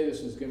heard me say this,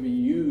 is going to be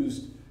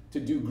used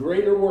to do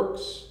greater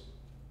works.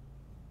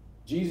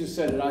 Jesus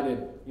said it, I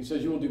did. He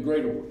says, you will do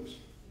greater works.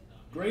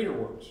 Greater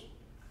works.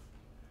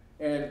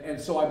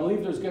 And so I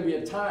believe there's going to be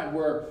a time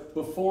where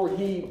before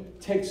he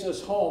takes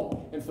us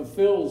home and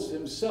fulfills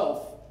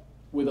himself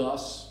with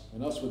us,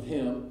 and us with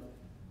him,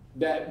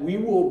 that we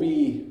will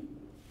be,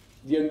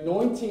 the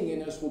anointing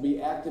in us will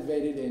be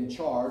activated and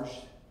charged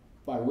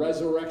by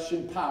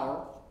resurrection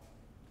power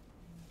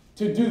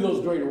to do those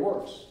greater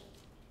works.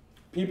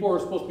 People are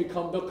supposed to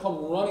they'll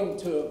come running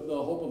to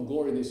the hope of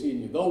glory they see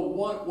in you. They'll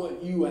want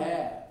what you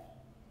have.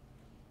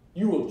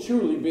 You will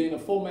truly be in a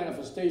full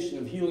manifestation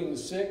of healing the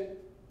sick,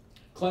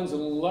 cleansing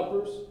the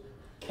lepers,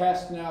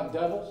 casting out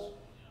devils,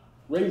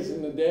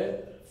 raising the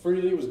dead.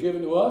 Freely was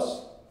given to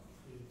us.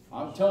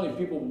 I'm telling you,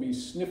 people will be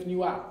sniffing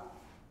you out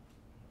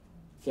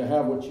to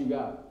have what you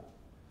got.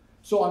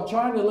 So I'm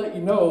trying to let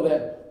you know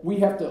that we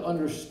have to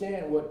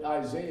understand what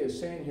Isaiah is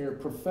saying here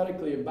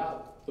prophetically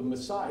about the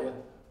Messiah,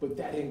 but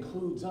that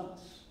includes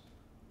us.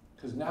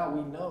 Because now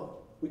we know.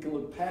 We can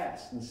look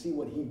past and see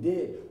what he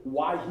did,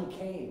 why he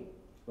came,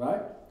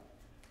 right?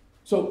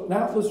 So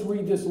now let's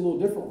read this a little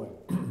differently.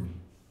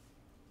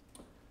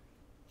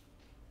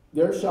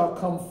 There shall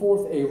come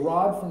forth a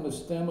rod from the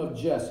stem of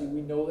Jesse.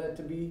 We know that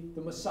to be the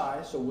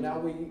Messiah. So now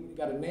we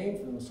got a name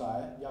for the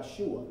Messiah,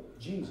 Yeshua,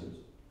 Jesus.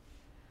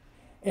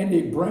 And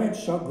a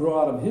branch shall grow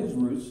out of his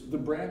roots, the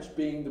branch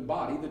being the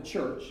body, the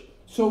church.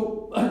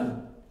 So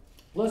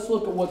let's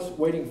look at what's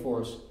waiting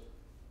for us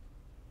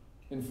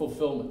in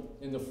fulfillment,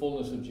 in the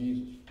fullness of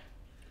Jesus.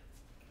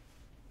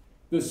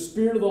 The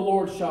Spirit of the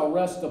Lord shall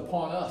rest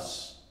upon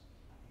us.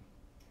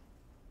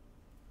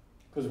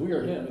 Because we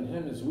are him and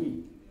him is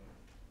we.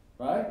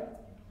 Right?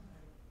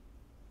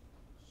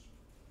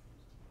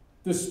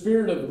 The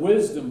Spirit of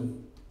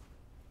wisdom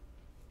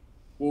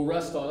will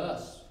rest on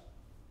us.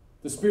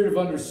 The Spirit of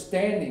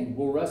understanding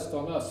will rest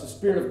on us. The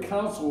Spirit of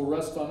counsel will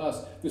rest on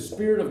us. The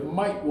Spirit of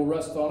might will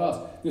rest on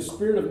us. The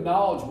Spirit of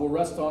knowledge will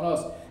rest on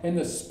us. And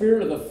the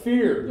Spirit of the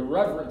fear, the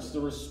reverence, the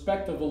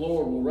respect of the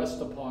Lord will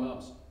rest upon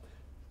us.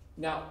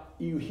 Now,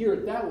 you hear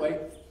it that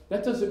way.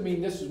 That doesn't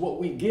mean this is what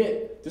we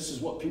get. This is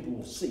what people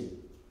will see.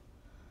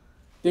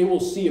 They will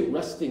see it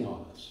resting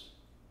on us.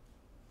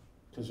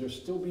 Because there'll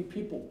still be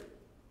people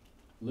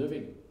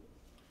living.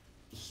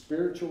 The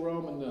spiritual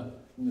realm and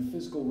the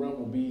physical realm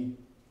will be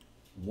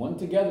one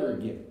together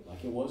again,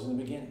 like it was in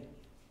the beginning.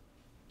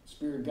 The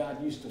Spirit of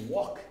God used to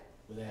walk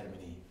with Adam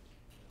and Eve.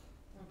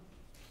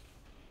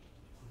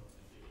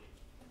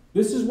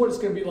 This is what it's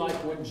going to be like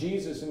when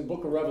Jesus, in the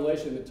book of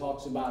Revelation, it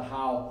talks about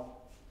how,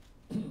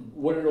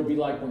 what it'll be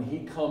like when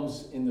he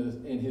comes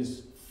in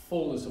his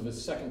fullness of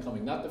his second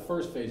coming. Not the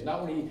first phase,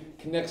 not when he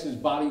connects his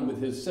body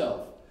with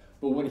himself,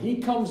 but when he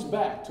comes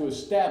back to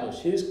establish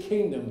his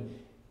kingdom,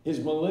 his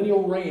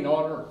millennial reign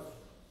on earth,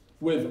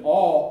 with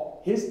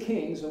all his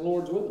kings and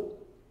lords with him.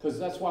 Because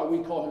that's why we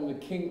call him the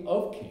King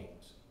of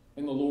Kings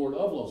and the Lord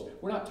of Lords.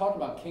 We're not talking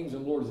about kings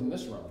and lords in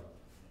this realm.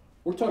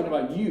 We're talking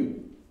about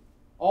you.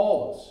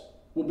 All of us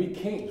will be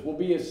kings. We'll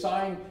be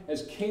assigned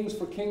as kings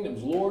for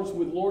kingdoms, lords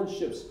with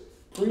lordships,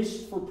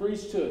 priests for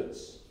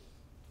priesthoods.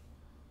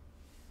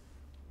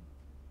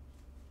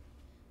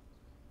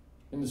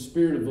 And the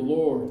Spirit of the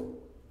Lord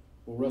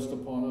will rest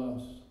upon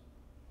us.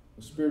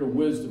 The Spirit of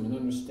wisdom and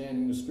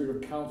understanding, the Spirit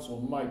of counsel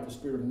and might, the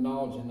Spirit of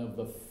knowledge and of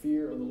the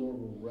fear of the Lord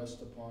will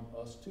rest upon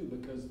us too,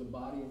 because the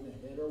body and the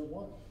head are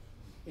one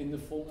in the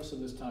fullness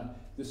of this time.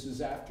 This is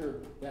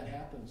after that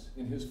happens.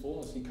 In his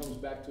fullness, he comes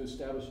back to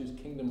establish his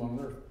kingdom on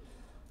earth.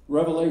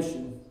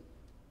 Revelation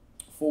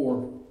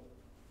 4.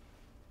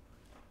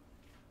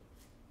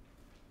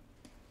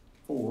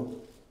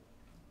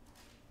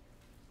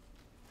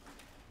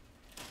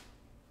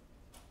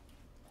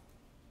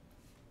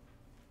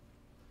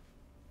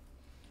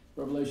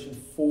 Revelation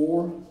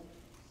 4.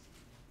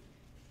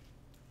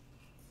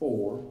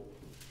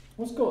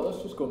 Let's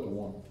just go to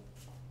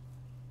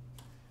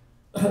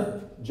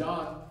 1.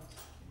 John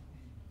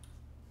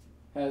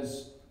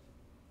has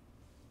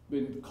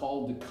been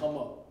called to come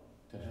up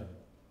to heaven.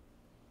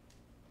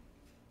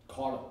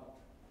 Caught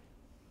up.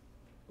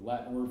 The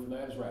Latin word for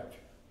that is rapture.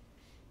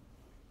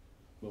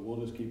 But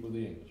we'll just keep with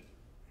the English.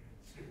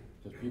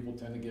 Because people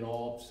tend to get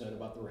all upset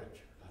about the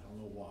rapture. I don't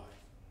know why.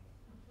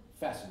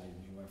 Fascinated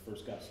me when I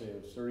first got saved.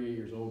 I was 38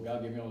 years old.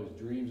 God gave me all these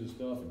dreams and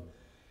stuff. And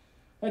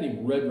I hadn't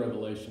even read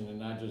Revelation,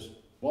 and I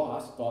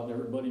thought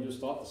everybody just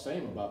thought the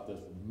same about this.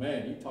 But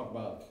man, you talk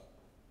about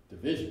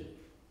division.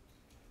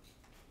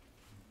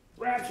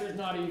 Rapture's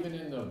not even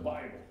in the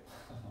Bible.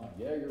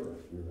 Yeah, you're right.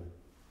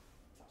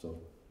 So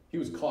he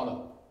was caught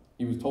up.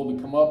 He was told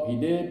to come up. He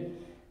did.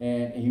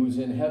 And he was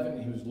in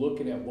heaven. He was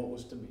looking at what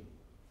was to be.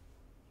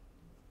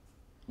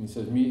 And he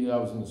says, immediately I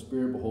was in the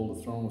Spirit, behold,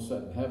 the throne was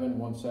set in heaven.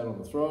 One sat on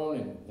the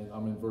throne, and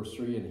I'm in verse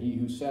 3, and he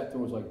who sat there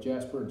was like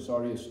jasper and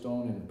sardius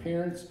stone in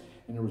appearance,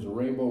 and there was a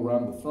rainbow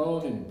around the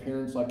throne, in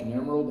appearance like an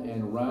emerald,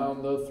 and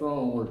around the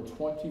throne were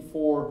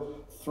 24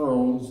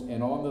 thrones,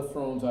 and on the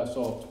thrones I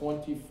saw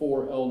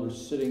 24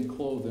 elders sitting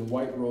clothed in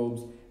white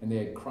robes, and they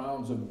had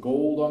crowns of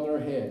gold on their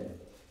head.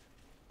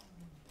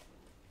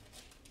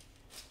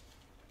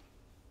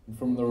 And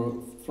from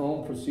the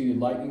throne proceeded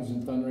lightnings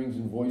and thunderings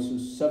and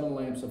voices. 7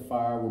 lamps of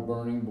fire were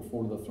burning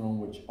before the throne,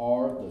 which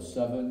are the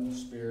 7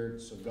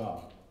 spirits of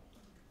God.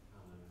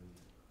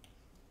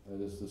 That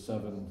is the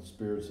 7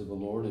 spirits of the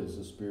Lord. It is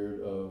the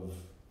Spirit of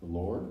the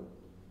Lord,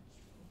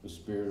 the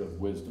Spirit of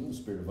wisdom, the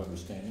Spirit of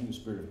understanding, the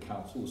Spirit of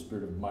counsel, the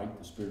Spirit of might,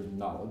 the Spirit of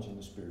knowledge, and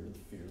the Spirit of the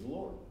fear of the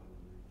Lord.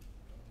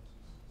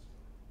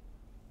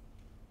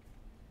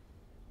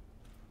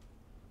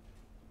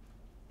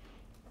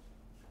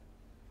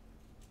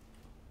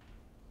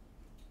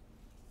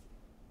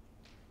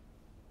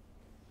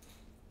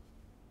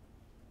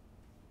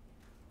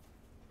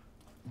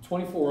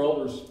 24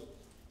 elders,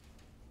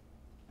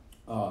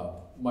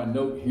 my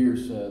note here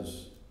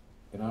says,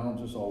 and I don't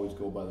just always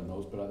go by the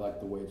notes, but I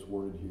like the way it's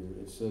worded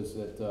here. It says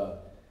that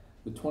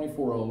the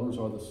 24 elders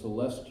are the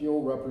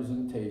celestial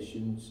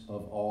representations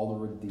of all the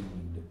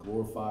redeemed,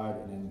 glorified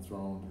and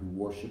enthroned, who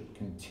worship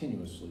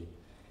continuously.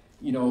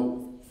 You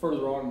know,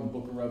 further on in the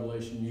book of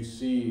Revelation, you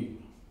see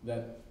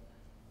that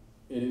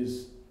it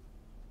is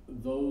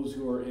those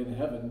who are in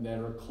heaven that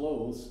are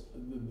clothed,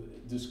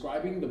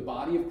 describing the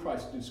body of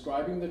Christ,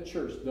 describing the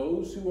church,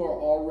 those who are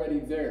already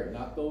there,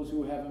 not those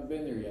who haven't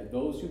been there yet,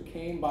 those who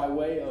came by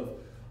way of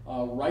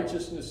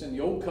righteousness in the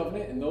old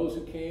covenant and those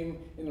who came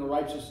in the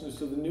righteousness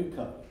of the new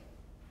covenant.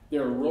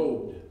 They're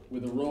robed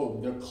with a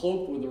robe. They're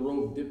cloaked with a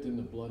robe dipped in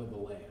the blood of the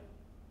Lamb.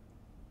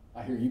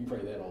 I hear you pray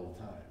that all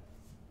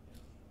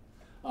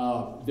the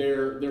time.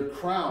 They're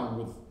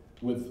crowned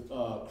with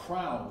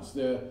crowns.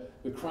 The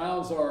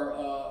crowns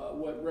are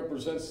what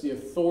represents the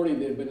authority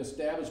that have been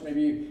established.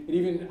 Maybe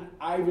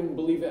I even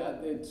believe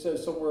that it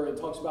says somewhere, it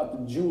talks about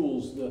the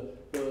jewels, the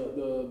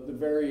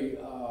very,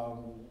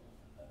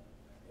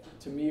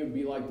 to me it would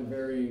be like the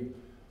very,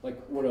 like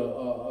what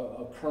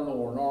a colonel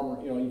or an armor,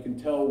 you know, you can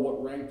tell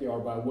what rank they are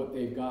by what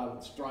they've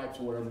got, stripes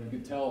or whatever. You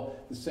can tell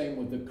the same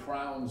with the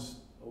crowns,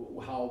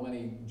 how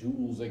many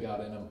jewels they got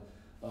in them.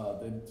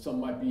 Some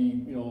might be,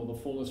 you know, the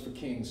fullness for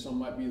kings. Some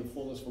might be the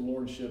fullness for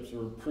lordships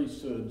or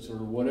priesthoods or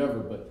whatever.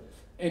 But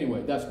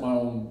anyway, that's my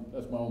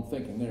own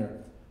thinking there.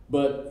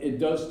 But it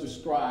does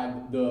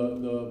describe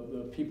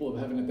the people of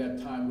heaven at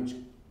that time, which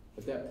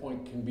at that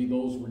point can be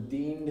those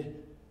redeemed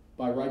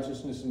by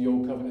righteousness in the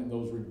old covenant and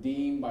those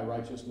redeemed by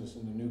righteousness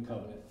in the new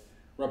covenant,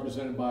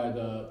 represented by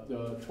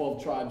the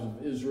 12 tribes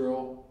of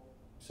Israel.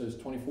 It says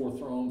 24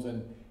 thrones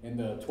and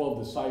the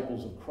 12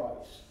 disciples of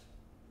Christ,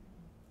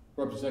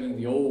 representing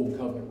the old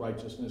covenant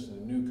righteousness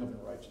and the new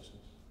covenant righteousness.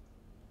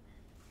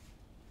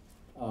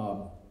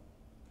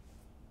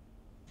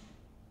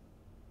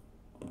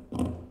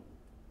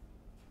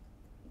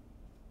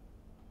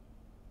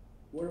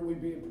 What are we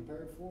being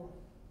prepared for?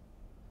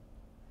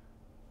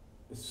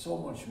 It's so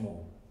much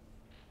more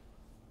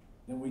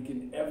than we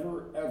can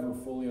ever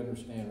fully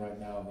understand right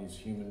now in these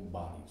human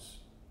bodies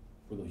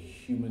or the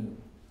human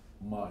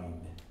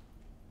mind.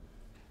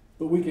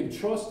 But we can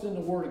trust in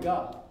the Word of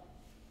God,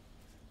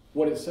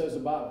 what it says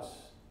about us.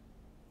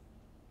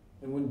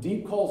 And when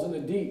deep calls into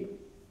deep,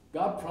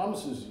 God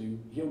promises you,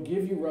 He'll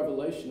give you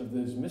revelation of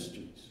these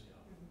mysteries.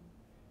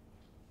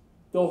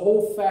 The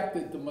whole fact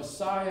that the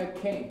Messiah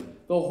came,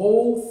 the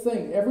whole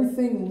thing,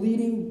 everything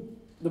leading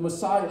the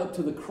Messiah up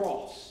to the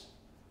cross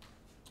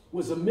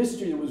was a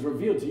mystery that was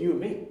revealed to you and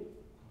me.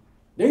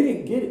 They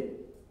didn't get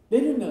it. They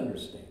didn't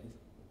understand it.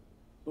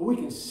 But we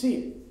can see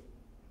it.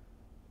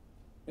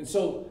 And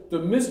so the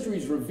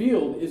mysteries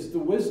revealed is the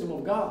wisdom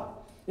of God.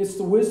 It's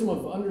the wisdom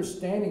of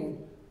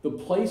understanding the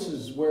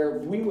places where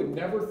we would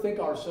never think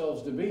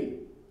ourselves to be.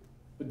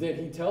 But then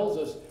He tells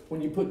us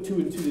when you put two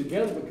and two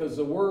together, because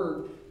the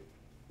Word,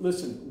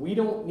 listen, we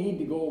don't need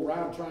to go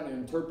around trying to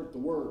interpret the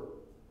Word.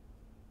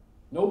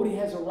 Nobody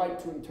has a right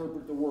to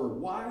interpret the Word.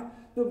 Why?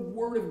 The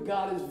Word of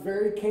God is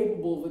very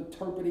capable of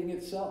interpreting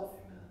itself.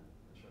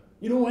 That's right.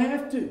 You don't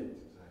have to. That's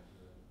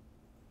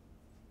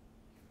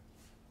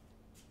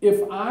exactly right.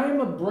 If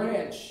I'm a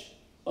branch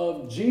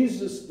of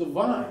Jesus the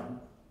vine,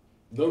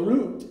 the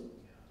root,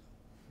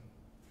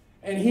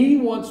 and He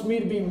wants me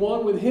to be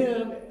one with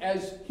Him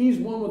as He's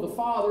one with the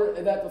Father,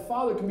 and that the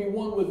Father can be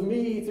one with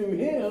me through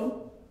Him,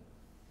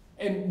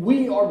 and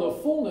we are the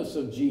fullness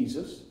of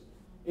Jesus,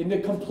 in the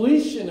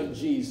completion of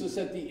Jesus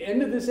at the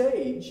end of this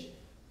age.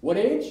 What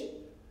age?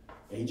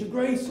 Age of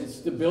grace. It's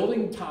the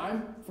building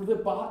time for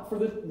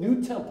the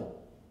new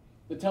temple.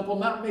 The temple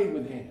not made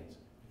with hands.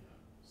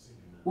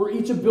 We're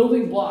each a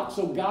building block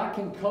so God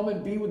can come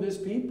and be with His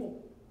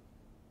people.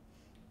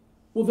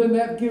 Well, then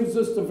that gives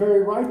us the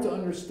very right to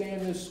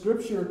understand this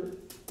scripture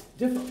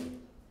differently.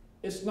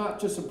 It's not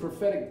just a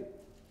prophetic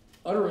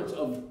utterance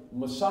of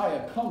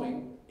Messiah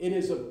coming. It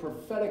is a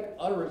prophetic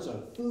utterance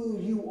of who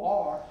you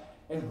are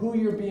and who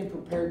you're being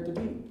prepared to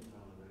be.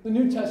 The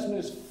New Testament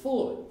is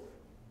full of it.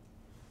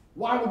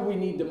 Why would we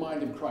need the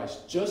mind of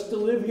Christ? Just to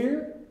live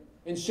here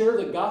and share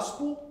the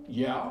gospel?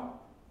 Yeah.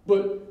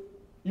 But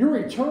your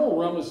eternal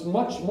realm is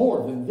much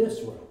more than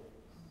this realm.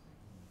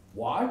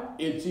 Why?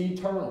 It's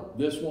eternal.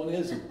 This one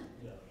isn't.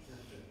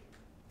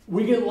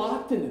 We get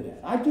locked into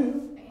that. I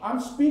do. I'm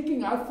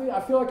speaking. I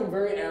feel like I'm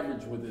very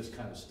average with this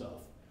kind of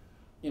stuff.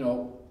 You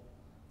know,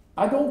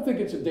 I don't think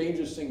it's a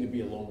dangerous thing to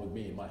be alone with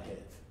me in my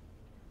head.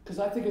 Because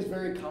I think it's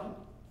very common.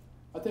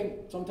 I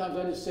think sometimes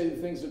I just say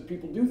the things that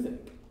people do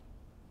think.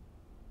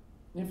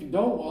 And if you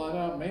don't,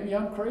 well, maybe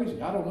I'm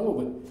crazy. I don't know.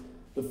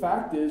 But the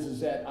fact is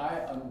that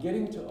I'm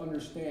getting to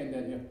understand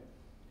that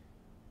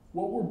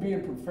what we're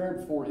being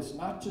prepared for is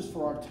not just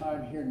for our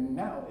time here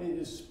now. It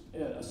is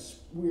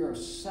we are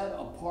set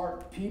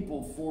apart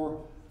people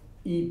for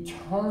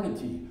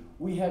eternity.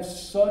 We have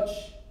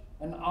such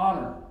an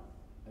honor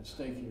at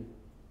stake here.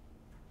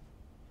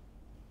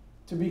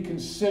 To be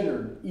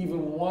considered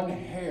even one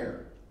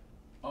hair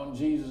on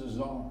Jesus'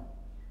 arm.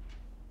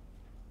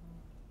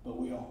 But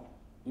we are.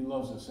 He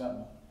loves us that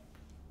much.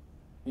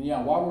 And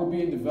yeah, while we're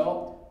being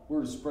developed,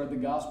 we're to spread the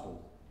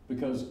gospel.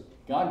 Because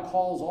God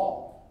calls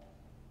all.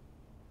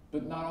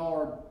 But not all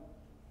are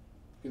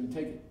going to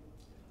take it.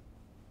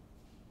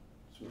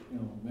 So,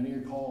 many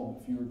are called,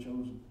 but few are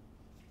chosen.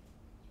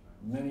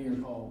 Many are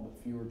called,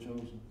 but few are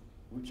chosen.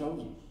 We're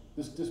chosen.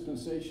 This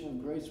dispensation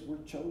of grace,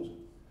 we're chosen.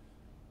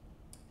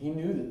 He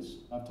knew this.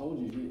 I've told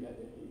you.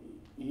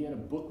 He had a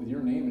book with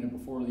your name in it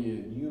before the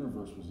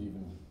universe was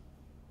even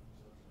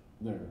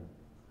there.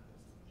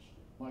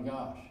 My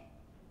gosh.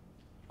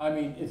 I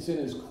mean, it's in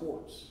his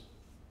courts.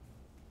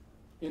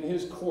 In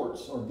his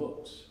courts are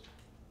books.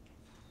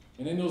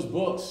 And in those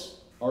books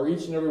are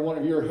each and every one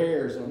of your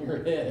hairs on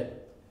your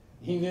head.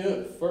 He knew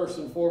it first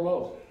and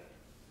foremost.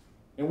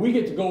 And we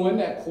get to go in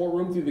that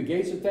courtroom through the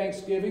gates of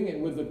thanksgiving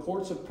and with the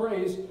courts of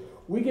praise.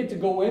 We get to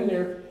go in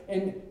there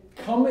and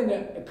come in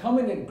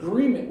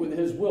agreement with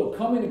his will.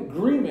 Come in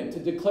agreement to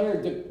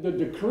declare the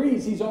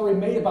decrees he's already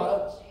made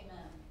about us.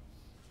 Amen.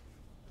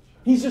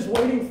 He's just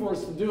waiting for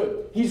us to do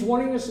it. He's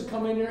wanting us to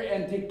come in there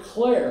and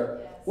declare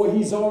what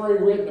he's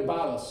already written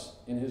about us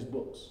in his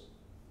books.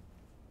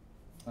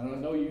 And I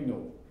know you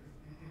know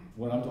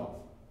what I'm talking about.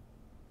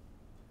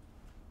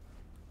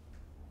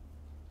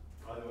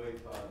 By the way,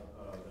 Todd,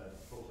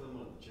 that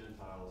fulfillment of the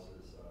Gentiles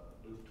is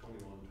Luke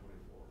 21:24.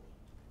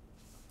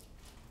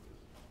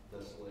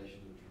 Desolation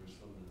of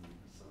Jerusalem, and he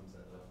sums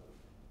that up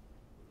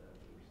with that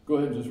verse.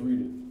 Go ahead and just read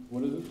it.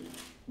 What is it?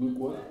 Luke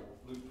what?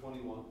 Luke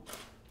 21.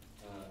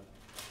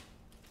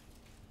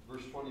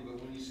 Verse 20, but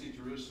when you see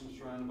Jerusalem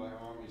surrounded by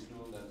armies,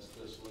 know that its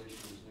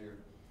desolation is near.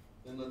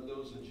 Then let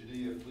those in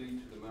Judea flee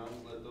to the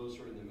mountains, let those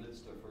who are in the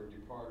midst of her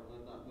depart,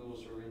 let not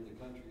those who are in the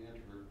country enter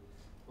her.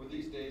 For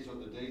these days are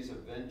the days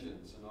of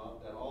vengeance, and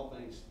that all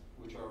things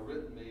which are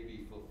written may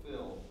be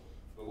fulfilled.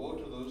 But woe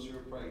to those who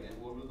are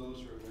pregnant, woe to those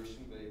who are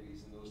nursing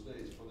babies in those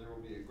days, for there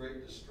will be a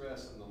great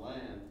distress in the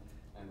land,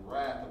 and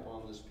wrath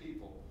upon this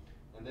people.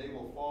 And they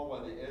will fall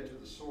by the edge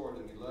of the sword,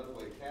 and be led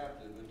away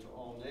captive into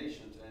all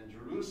nations, and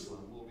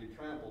Jerusalem will be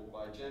trampled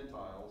by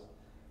Gentiles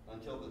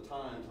until the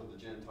times of the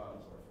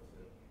Gentiles are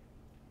fulfilled.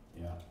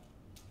 Yeah.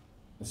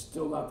 It's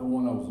still not the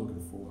one I was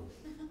looking for.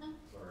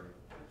 Sorry.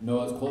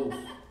 No, it's close.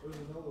 There's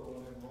another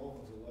one in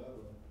Romans 11.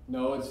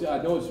 No,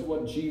 I know it's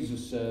what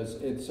Jesus says.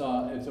 It's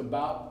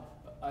about,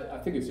 I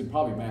think it's in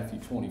probably Matthew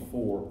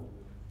 24.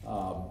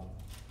 I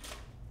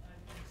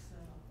think so.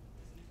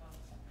 Is he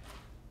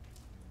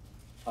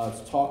talking?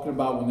 It's talking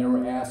about when they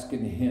were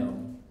asking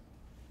him,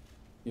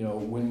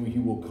 when he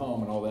will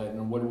come and all that,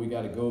 and what do we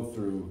got to go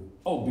through?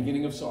 Oh,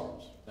 beginning of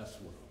sorrows. That's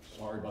what.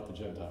 Sorry about the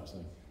Gentiles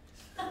thing.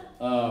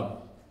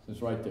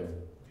 It's right there.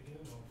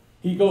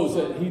 He goes.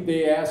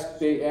 They ask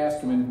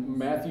him in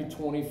Matthew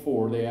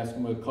 24. They ask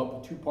him a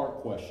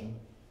two-part question.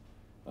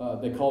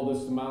 They call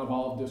this the Mount of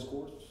Olive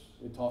Discourse.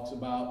 It talks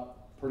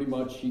about pretty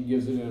much. He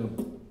gives it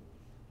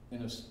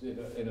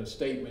in a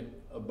statement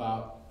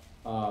about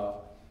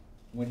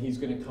when he's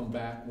going to come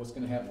back, what's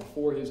going to happen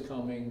before his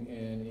coming,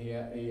 and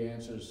he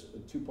answers a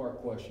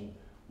two-part question.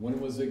 When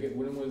was they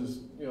were going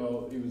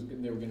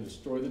to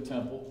destroy the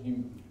temple?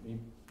 He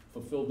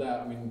fulfilled that.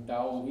 I mean,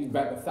 he's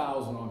back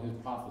 1,000 on his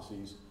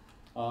prophecies.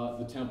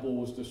 The temple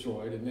was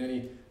destroyed, and then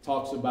he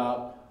talks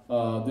about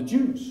the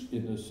Jews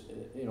in this,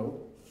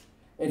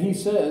 and he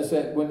says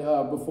that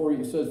before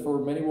he says, "For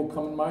many will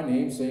come in my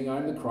name, saying, I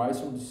am the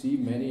Christ, and will deceive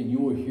many, and you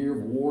will hear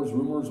of wars,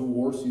 rumors of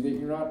wars. See that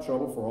you're not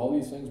troubled, for all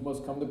these things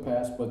must come to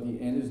pass, but the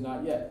end is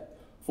not yet.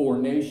 For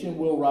nation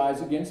will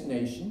rise against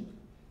nation,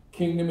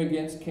 kingdom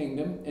against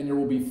kingdom, and there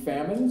will be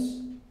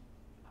famines,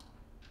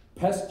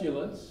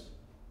 pestilence."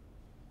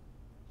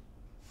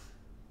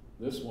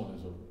 This one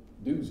is a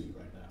doozy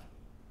right now.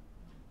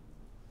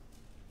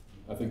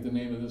 I think the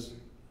name of this,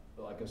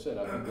 like I said,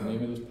 I think the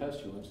name of this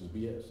pestilence is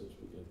BS.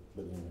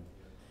 But anyway.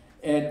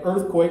 And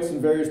earthquakes in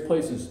various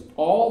places.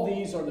 All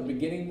these are the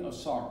beginning of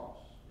sorrows.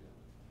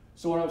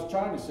 So what I was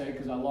trying to say,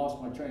 because I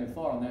lost my train of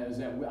thought on that, is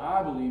that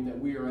I believe that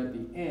we are at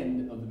the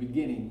end of the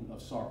beginning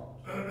of sorrows.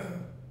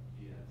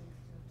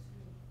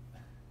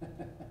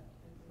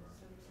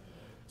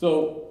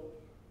 So,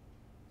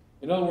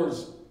 in other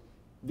words,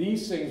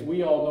 these things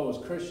we all know as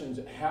Christians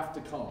have to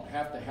come,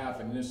 have to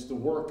happen, and it's the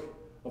work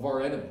of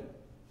our enemy.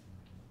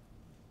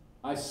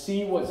 I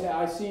see. Yes,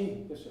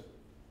 sir.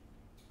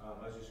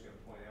 I was just going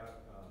to point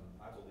out,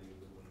 I believe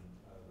that when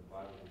the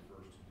Bible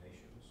refers to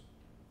nations,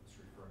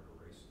 it's referring to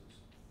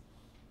races.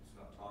 It's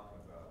not talking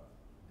about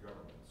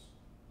governments.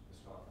 It's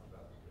talking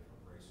about the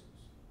different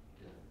races,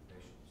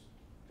 nations.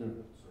 Sure.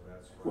 So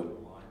that's right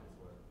in line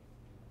with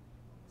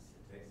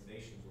what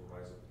nations will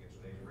rise up against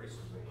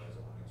races will rise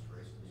up against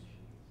races.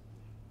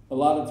 A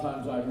lot of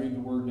times I read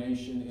the word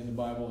nation in the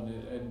Bible,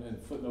 and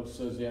footnote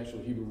says the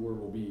actual Hebrew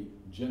word will be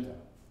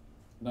Gentile,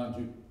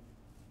 non-Jew.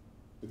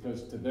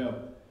 Because to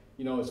them,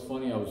 it's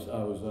funny.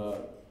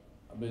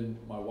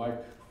 My wife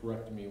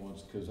corrected me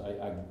once because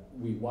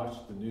we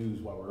watched the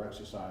news while we were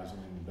exercising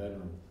in the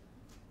bedroom,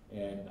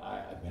 and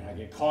I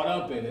get caught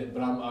up in it.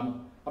 But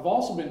I've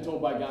also been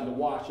told by God to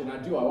watch, and I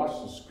do. I watch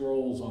the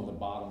scrolls on the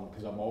bottom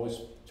because I'm always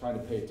trying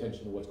to pay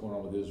attention to what's going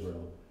on with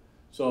Israel.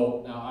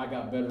 So now I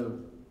got better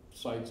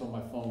sites on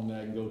my phone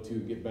that I can go to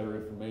get better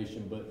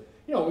information. But,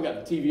 you know, we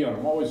got the TV on.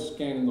 I'm always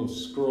scanning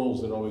those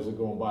scrolls that always are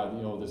going by,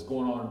 you know, that's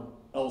going on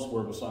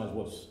elsewhere besides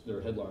what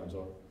their headlines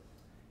are.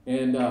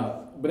 And,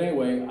 but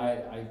anyway,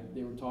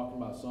 they were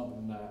talking about something,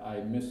 and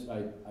I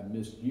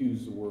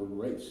misused the word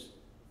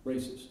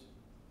racist.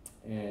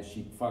 And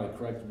she finally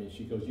corrected me.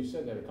 She goes, "You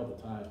said that a couple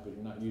times, but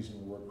you're not using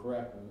the word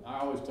correct." And I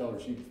always tell her,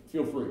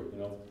 feel free, you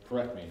know,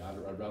 correct me.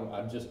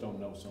 I just don't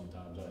know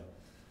sometimes.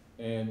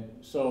 And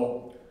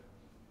so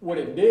what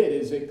it did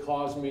is it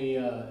caused me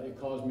to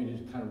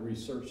kind of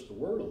research the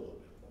word a little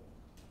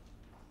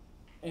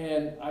bit.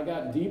 And I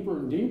got deeper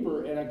and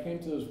deeper, and I came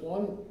to this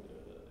one.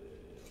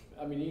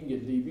 I mean, you can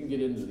get deep. You can get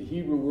into the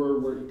Hebrew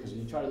word because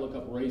you try to look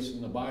up race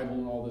in the Bible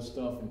and all this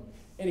stuff. And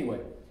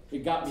anyway,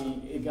 it got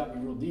me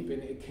real deep,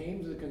 and I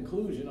came to the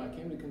conclusion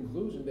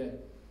that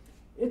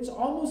it's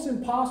almost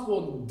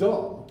impossible and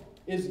dumb.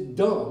 It's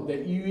dumb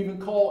that you even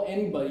call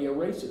anybody a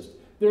racist.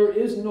 There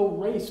is no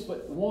race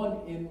but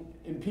one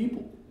in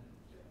people.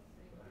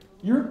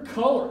 Your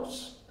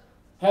colors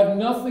have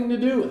nothing to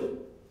do with it.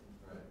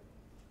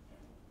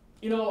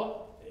 You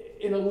know,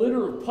 in a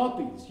litter of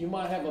puppies, you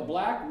might have a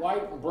black,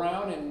 white,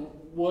 brown, and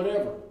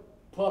whatever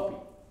puppy.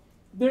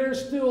 They're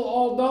still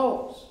all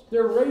dogs.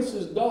 Their race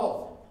is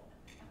dog.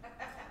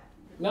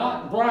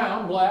 Not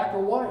brown, black, or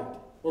white,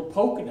 or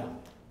polka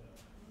dot.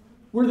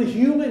 We're the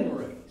human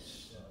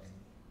race.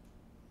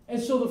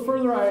 And so the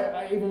further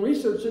I even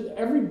researched it,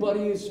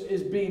 everybody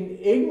is being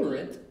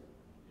ignorant.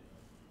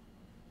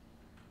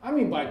 I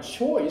mean, by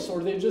choice,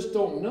 or they just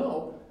don't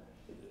know.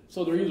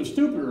 So they're either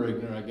stupid or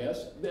ignorant, I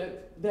guess,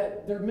 that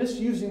they're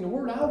misusing the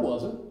word. I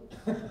wasn't.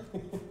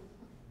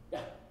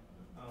 Yeah.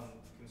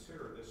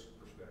 Consider this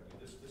perspective.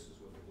 This is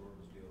what the Lord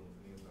was dealing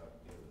with me about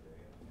the other day,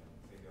 and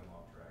maybe I'm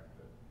off track,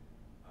 but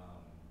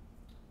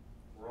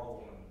we're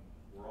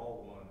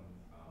all one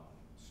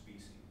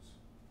species,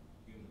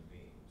 human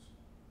beings,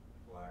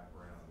 black,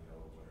 brown,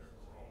 yellow, whatever.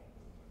 We're all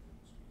one human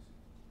species.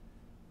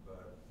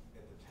 But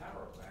at the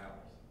Tower of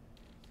Babel,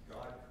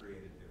 God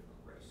created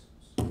different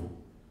races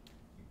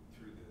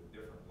through the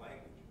different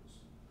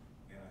languages,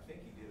 and I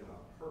think He did it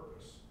on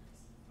purpose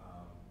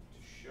to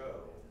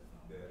show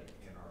that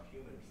in our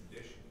human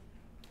condition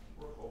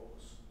we're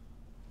hopeless.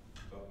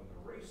 But when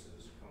the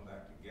races come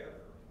back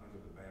together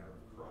under the banner of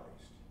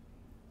Christ,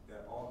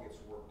 that all gets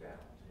worked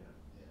out.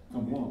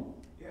 Come on.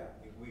 Yeah,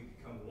 if we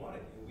become one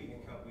again, we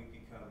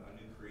become a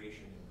new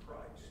creation in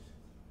Christ.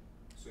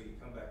 So you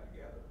come back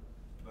together.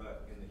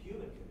 But in the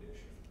human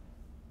condition,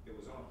 it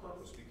was on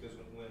purpose because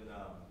when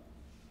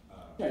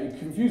Yeah, you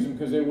confuse them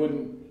because they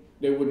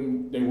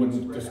wouldn't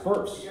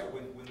disperse. Yeah,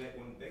 when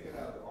they got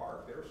out of the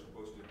ark, they were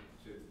supposed to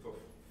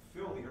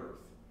fulfill the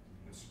earth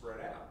and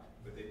spread out,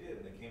 but they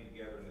didn't. They came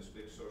together in this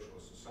big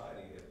socialist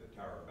society at the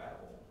Tower of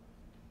Babel,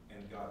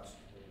 and God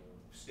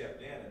stepped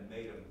in and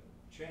made them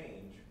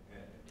change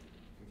and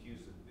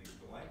confuse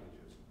the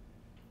languages.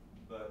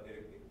 But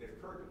it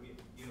occurred to me,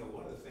 you know,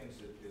 one of the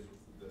things that is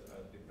the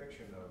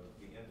depiction of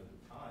the end of the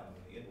time,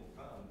 when the end will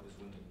come, is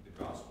when the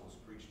gospel is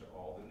preached to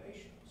all the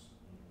nations.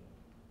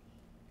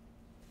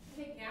 I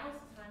think now is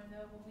the time,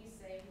 though, when we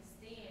say we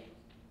stand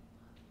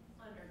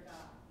under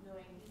God,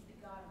 knowing He's the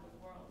God of the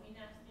world. We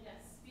not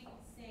speak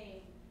the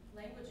same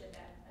language as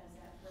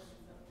that person,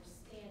 but we're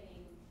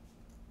standing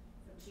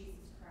for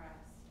Jesus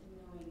Christ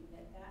and knowing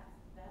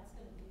that's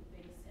going to be the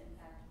biggest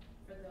impact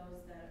for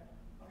those that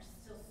are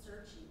still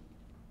searching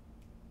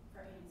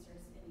for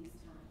answers in these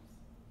times.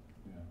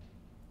 Yeah.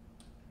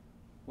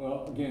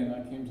 Well, again,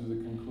 I came to the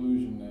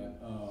conclusion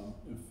that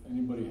if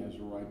anybody has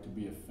a right to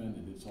be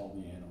offended, it's all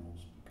the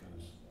animals,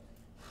 because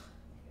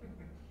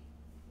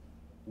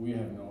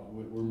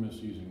we're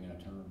misusing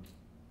that term.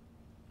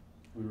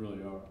 We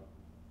really are.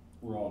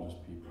 We're all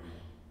just people.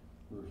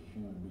 We're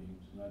human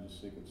beings, and I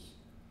just think it's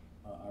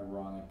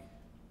ironic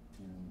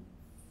and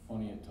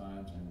funny at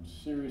times and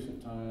serious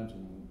at times,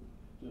 and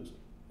just,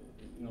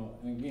 you know,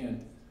 and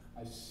again,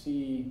 I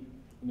see,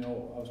 you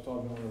know, I was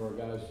talking to one of our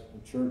guys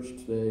in church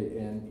today,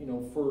 and, you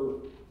know,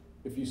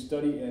 if you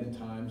study end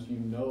times, you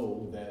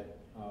know that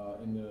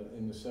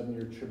in the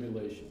 7-year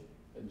tribulation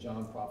that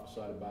John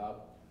prophesied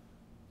about,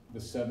 the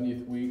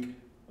 70th week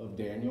of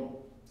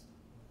Daniel,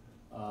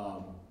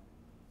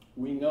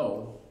 we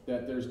know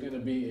that there's going to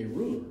be a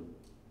ruler,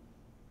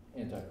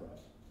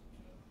 Antichrist,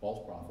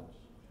 false prophets,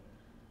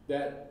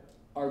 that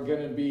are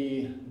going to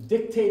be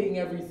dictating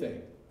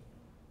everything.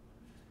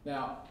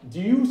 Now, do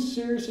you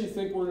seriously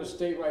think we're in a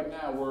state right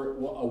now where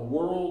a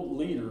world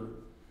leader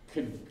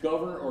could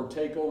govern or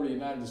take over the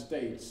United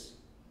States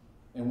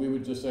and we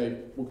would just say,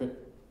 okay,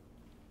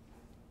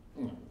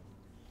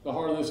 the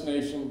heart of this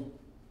nation,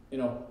 you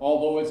know,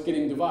 although it's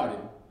getting divided,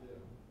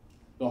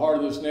 the heart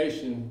of this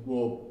nation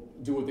will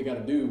do what they got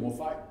to do. We'll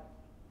fight.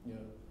 You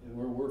know,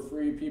 we're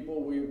free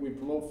people. We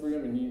promote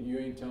freedom, and you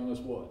ain't telling us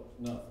what.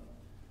 Nothing.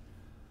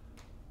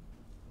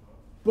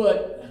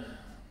 But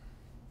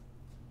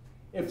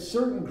if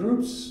certain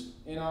groups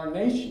in our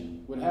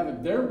nation would have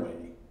it their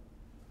way,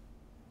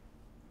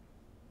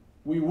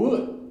 we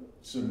would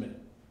submit.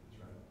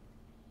 That's right.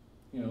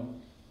 You know,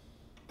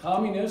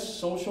 Communists,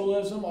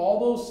 socialism, all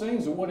those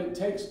things are what it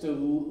takes to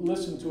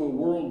listen to a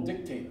world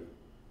dictator.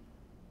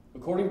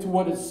 According to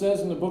what it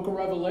says in the book of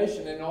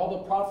Revelation and all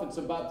the prophets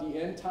about the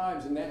end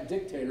times and that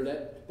dictator,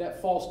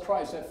 that false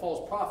Christ, that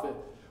false prophet,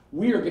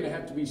 we are going to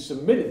have to be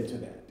submitted to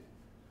that.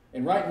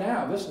 And right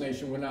now, this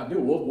nation will not do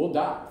it. We'll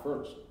die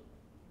first.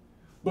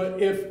 But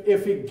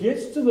if it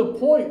gets to the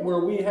point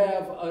where we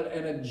have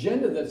an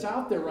agenda that's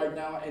out there right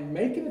now and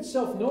making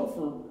itself known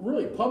for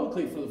really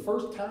publicly for the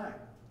first time,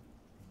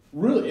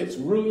 really, it's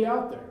really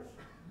out there,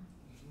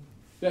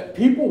 that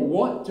people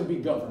want to be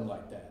governed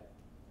like that,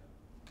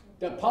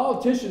 that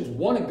politicians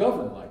want to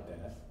govern like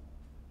that,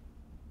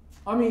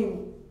 I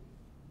mean,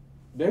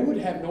 they would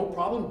have no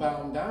problem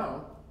bowing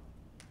down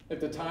at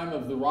the time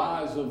of the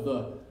rise of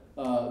the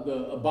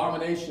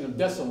abomination of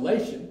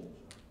desolation,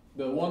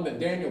 the one that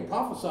Daniel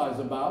prophesies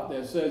about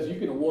that says you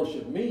can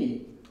worship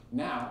me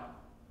now.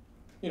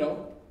 You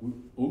know,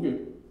 we'll get.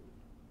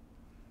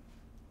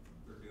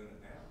 They're doing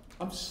it now.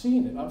 I'm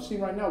seeing it. I'm seeing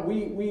right now.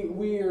 We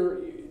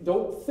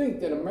don't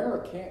think that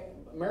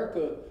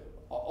America,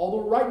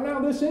 although right now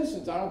this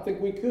instance, I don't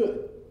think we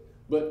could.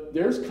 But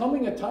there's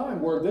coming a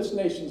time where this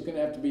nation's going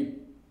to have to be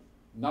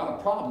not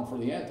a problem for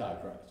the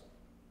Antichrist.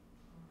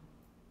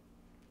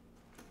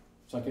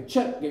 It's like a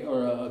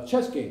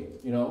chess game,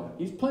 you know.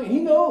 He's playing. He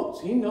knows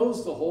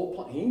the whole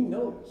plan. He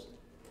knows,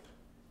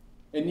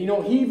 and you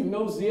know he even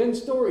knows the end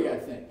story. I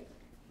think,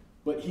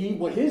 but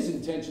what his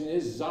intention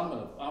is I'm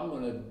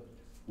gonna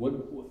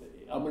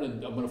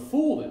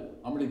fool them.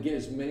 I'm gonna get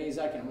as many as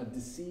I can. I'm gonna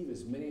deceive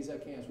as many as I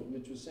can. That's what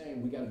Mitch was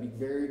saying. We got to be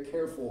very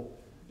careful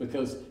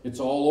because it's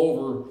all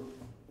over.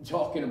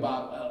 Talking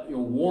about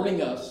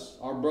warning us,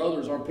 our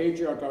brothers, our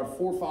patriarchs, our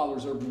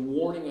forefathers are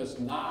warning us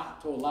not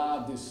to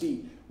allow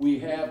deceit. We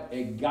have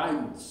a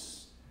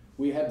guidance.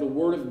 We have the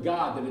Word of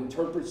God that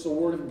interprets the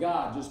Word of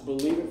God. Just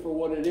believe it for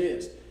what it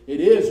is. It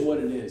is what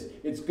it is.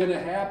 It's going to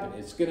happen.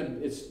 It's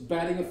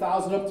batting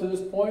 1,000 up to this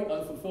point,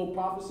 unfulfilled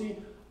prophecy.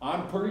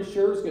 I'm pretty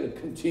sure it's going to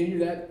continue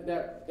that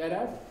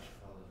average.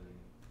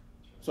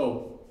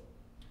 So,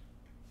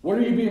 what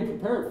are you being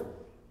prepared for?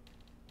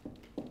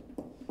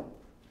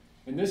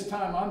 And this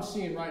time I'm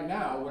seeing right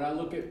now, when I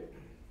look at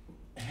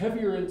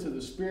heavier into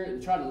the Spirit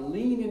and try to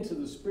lean into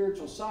the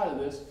spiritual side of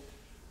this,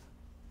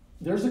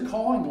 there's a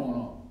calling going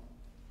on.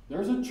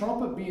 There's a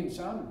trumpet being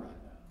sounded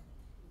right now.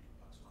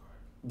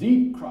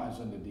 Deep cries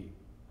unto deep.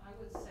 I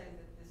would say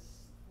that this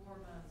 4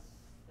 months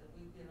that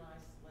we've been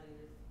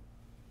isolated,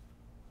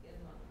 it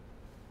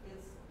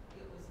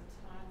was a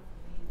time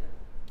for me to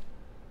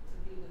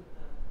be with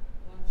the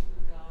one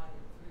true God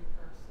in three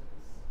persons.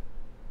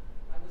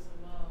 I was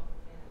alone,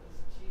 and it was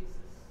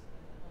Jesus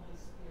and the Holy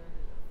Spirit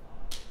and the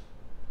Father.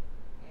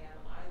 And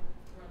I've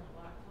grown a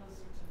lot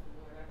closer to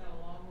the Lord. I got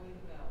a long way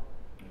to go.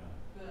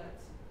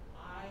 But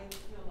I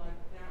feel like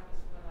that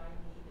was what I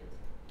needed,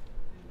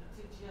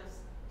 to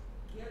just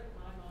get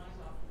my mind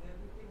off of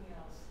everything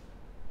else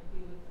and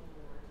be with the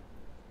Lord.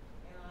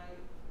 And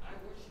I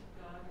worship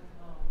God at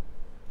home.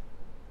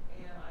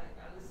 And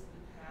I listen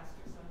to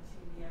pastors on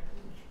TV. I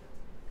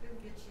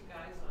couldn't get you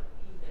guys on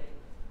eBay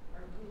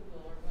or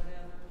Google or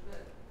whatever,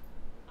 but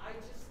I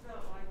just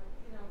felt like,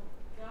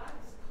 God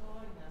is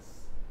calling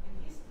us and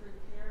He's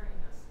preparing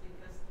us,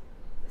 because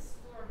this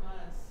 4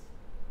 months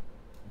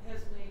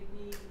has made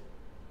me,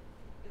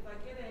 if I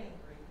get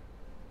angry,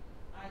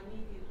 I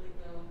immediately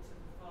go to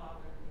the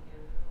Father and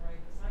begin to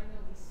pray, because I know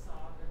He's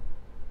sovereign.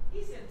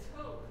 He's in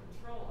total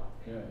control up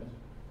there.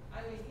 Yeah.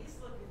 I mean, He's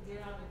looking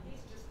down and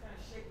He's just kind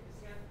of shaking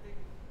His head and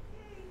thinking,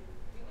 hey,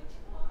 do what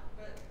you want,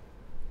 but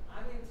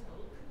I'm in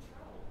total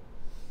control.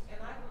 And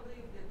I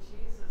believe that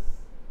Jesus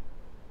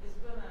is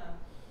going to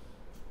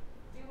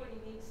do what He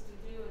needs to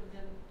do, and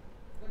then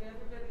when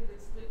everybody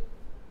that's going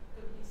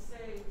to be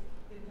saved,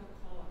 then He'll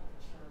call up the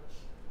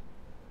church.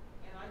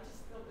 And I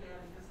just feel bad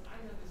because I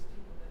know there's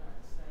people that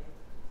aren't saved.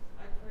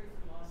 I pray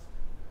for lost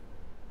people.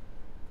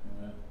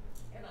 Amen.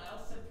 And I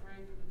also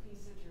pray for the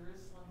peace of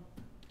Jerusalem,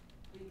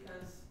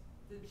 because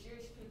the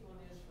Jewish people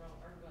in Israel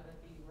are going to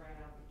be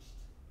ravaged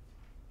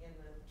in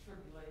the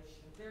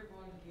tribulation. They're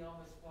going to be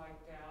almost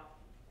wiped out,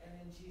 and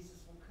then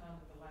Jesus will come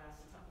at the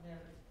last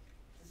minute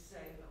to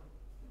save them.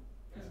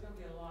 There's going to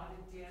be a lot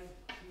of dead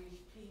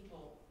Jewish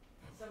people.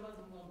 Some of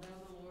them will know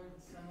the Lord,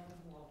 and some of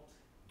them won't.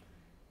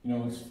 You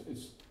know,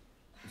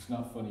 it's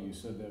not funny you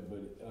said that,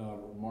 but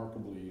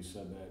remarkably you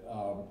said that.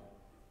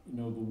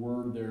 The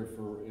word there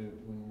for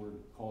when we're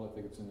called, I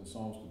think it's in the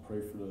Psalms, to pray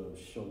for the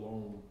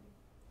shalom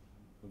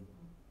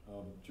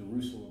of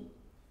Jerusalem.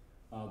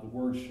 The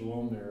word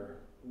shalom there,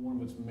 one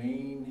of its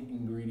main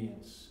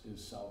ingredients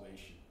is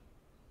salvation.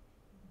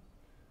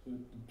 So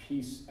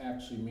peace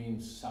actually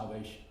means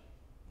salvation.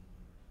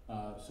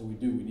 So we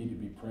need to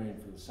be praying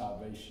for the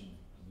salvation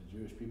of the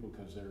Jewish people,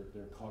 because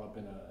they're caught up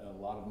in a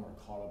lot of them are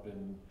caught up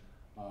in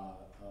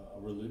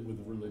with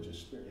the religious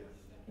spirit.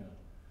 You know.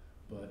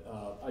 But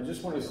I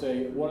just want to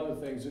say one of the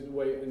things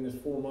in this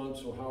 4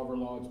 months or however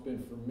long it's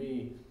been for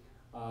me,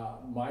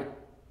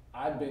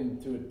 I've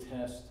been to a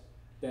test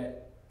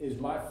that is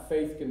my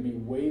faith can be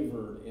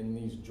wavered in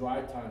these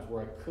dry times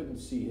where I couldn't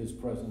see His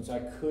presence. I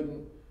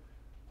couldn't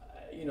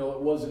you know, it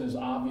wasn't as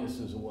obvious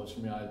as it was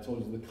for me. I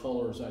told you the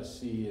colors I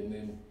see,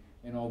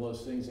 and all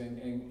those things.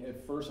 And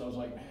at first I was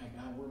like, man,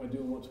 God, what am I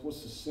doing?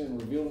 What's the sin?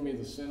 Reveal to me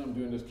the sin I'm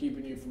doing that's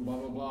keeping you from blah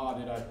blah blah.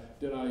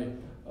 Did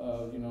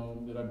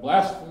I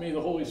blaspheme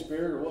the Holy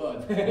Spirit or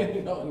what?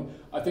 You know, and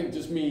I think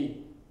just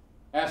me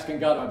asking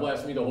God, I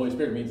blaspheme the Holy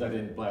Spirit means I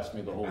didn't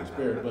blaspheme the Holy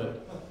Spirit.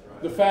 But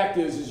the fact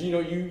is you know,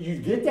 you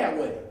get that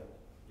way.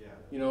 Yeah.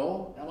 You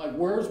know, I'm like,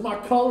 where's my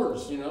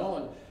colors? You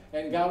know,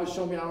 and God was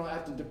showing me I don't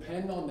have to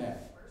depend on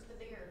that. Where's the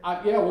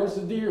deer? Where's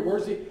the deer?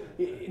 Where's the?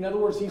 In other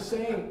words, he's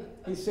saying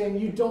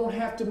you don't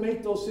have to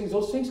make those things.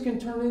 Those things can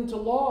turn into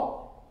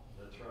law.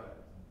 That's right.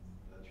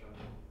 That's right.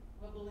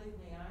 Well, believe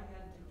me, I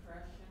had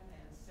depression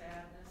and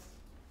sadness,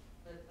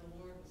 but the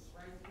Lord was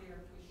right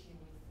there pushing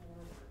me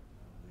forward.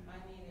 I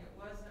mean, it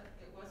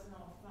wasn't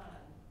all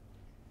fun.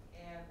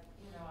 And,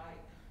 you know, I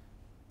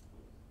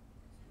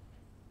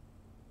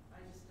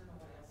just don't know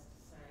what else to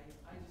say.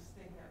 I just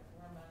think that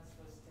 4 months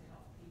was to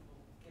help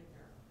people get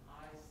their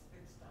eyes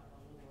fixed on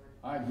the Lord.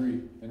 I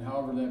agree, and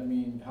however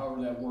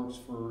that works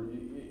for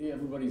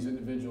everybody's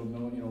individual,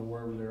 you know,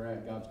 wherever they're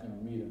at, God's going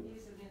to meet them.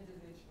 He's an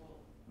individual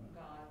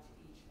God to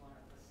each one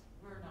of us.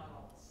 We're not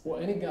all the same.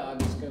 Well, any God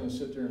that's going to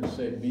sit there and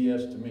say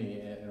BS to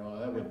me, you know,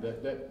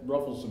 that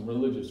ruffles some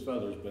religious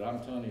feathers. But I'm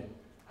telling you,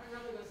 I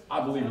really wasn't.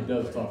 I believe He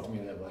does what talk to me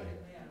that way.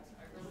 it meant.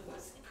 I really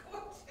wasn't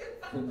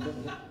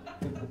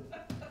going to.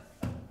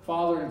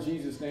 Father, in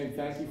Jesus' name,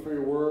 thank you for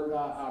your word.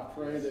 I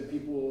pray that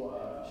people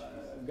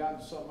have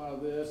gotten something out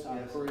of this. I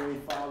pray,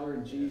 Father,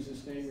 in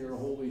Jesus' name, your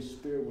Holy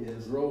Spirit will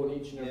grow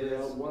in each and every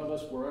one of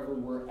us, wherever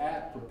we're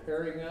at,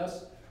 preparing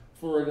us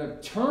for an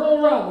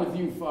eternal realm with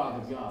you,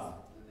 Father God.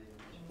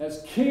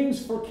 As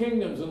kings for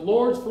kingdoms and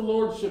lords for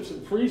lordships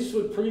and priests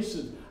for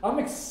priesthoods. I'm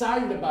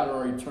excited about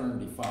our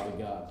eternity, Father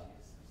God.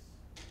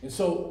 And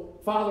so,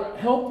 Father,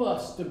 help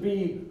us to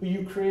be who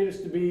you create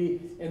us to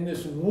be in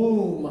this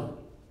womb.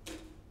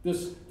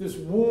 This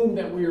womb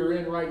that we are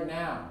in right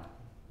now,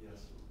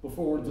 Yes.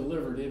 before we're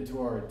delivered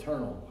into our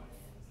eternal life.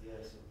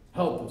 Yes.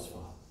 Help us,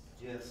 Father.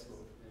 Yes,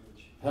 Lord.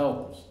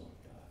 Help us, Lord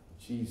God.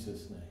 In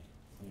Jesus' name.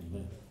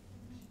 Amen. Amen.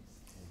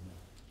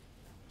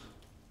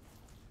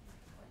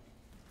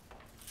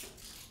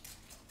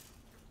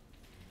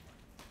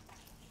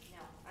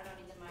 No, I don't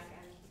need the mic.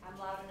 I'm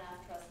loud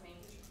enough, trust me.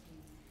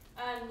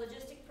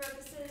 Logistic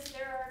purposes,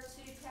 there are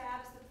 2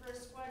 tabs. The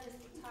first one is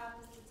the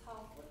top, is the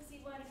tall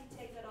flimsy one. If you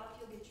take that off,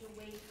 you'll get your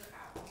wafer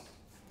out.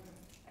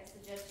 I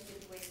suggest you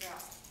get the wafer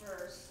out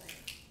first.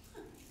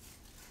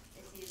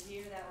 It's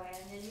easier that way,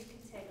 and then you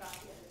can take off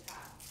the other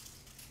tab.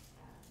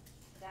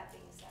 That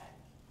being said,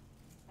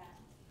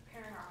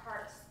 preparing our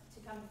hearts to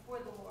come before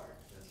the Lord.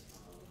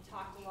 We've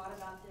talked a lot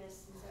about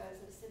this, and so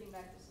as I was sitting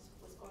back, this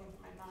was going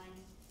through my mind.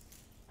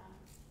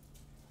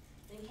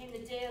 Then came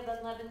the day of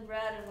unleavened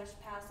bread in which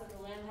Passover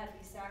lamb had to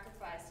be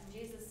sacrificed. And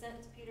Jesus sent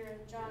to Peter and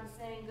John,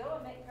 saying, "Go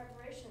and make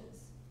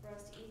preparations for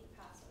us to eat the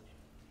Passover."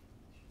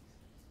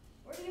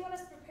 "Where do you want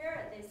us to prepare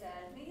it?" they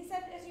said. And he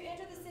said, "As you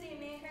enter the city, a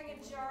man carrying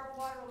a jar of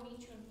water will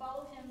meet you, and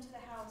follow him to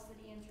the house that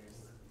he enters.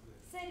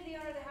 Say to the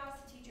owner of the house,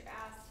 the teacher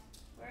asked,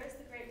 'Where is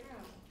the great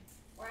room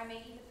where I may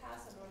eat the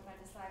Passover with my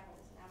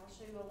disciples? And I will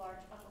show you a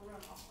large upper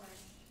room all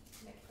furnished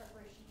to make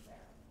preparations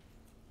there.'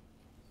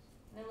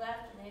 And they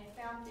left, and they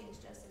found things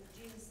just as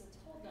Jesus had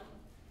told them.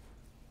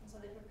 And so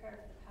they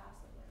prepared for the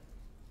Passover.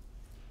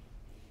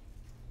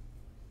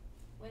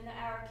 When the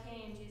hour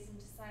came, Jesus and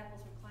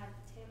disciples reclined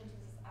at the table, and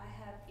Jesus says, "I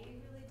have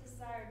eagerly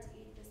desired to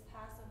eat this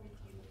Passover with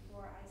you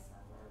before I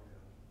suffer.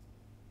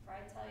 For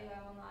I tell you, I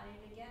will not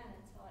eat again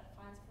until it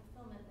finds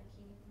fulfillment in the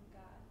kingdom of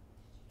God."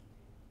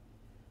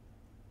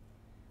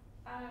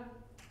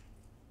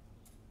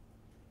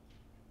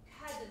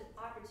 Had the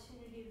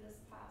opportunity this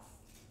past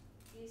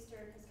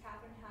Easter, because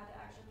Catherine had to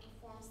actually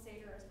perform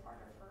Seder as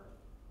part of her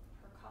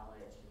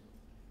college.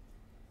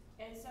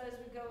 And so as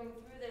we're going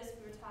through this,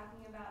 we were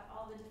talking about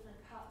all the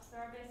different cups. There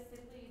are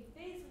basically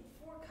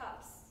 4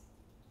 cups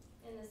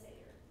in the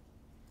Seder.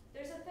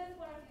 There's a 5th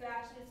one if you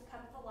actually, it's a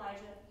cup of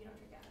Elijah, if you don't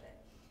drink out of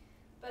it.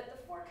 But the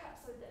 4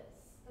 cups are this.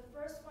 The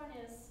first one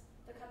is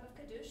the cup of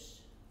Kiddush.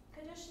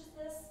 Kiddush is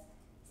this.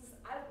 It says,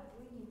 "I will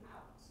bring you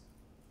out."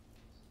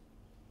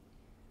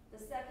 The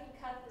second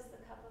cup is the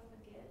cup of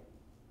Magid.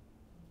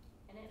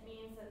 And it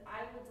means that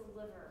I will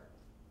deliver,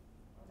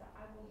 or that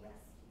I will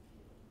rescue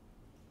you.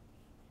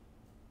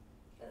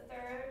 The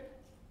third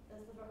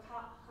is the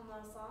Birkat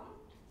Hamazon,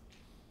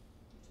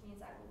 which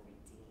means I will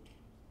redeem.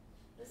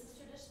 This is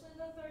traditionally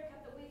the third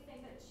cup that we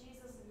think that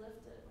Jesus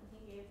lifted when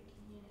he gave the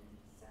communion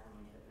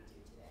ceremony that we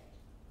do today.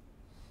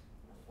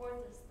 And the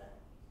fourth is the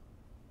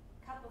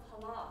cup of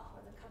halal,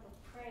 or the cup of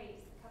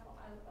praise, the cup of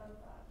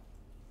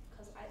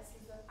because it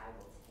says that I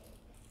will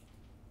take.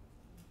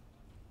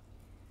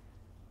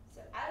 So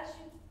as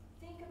you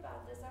think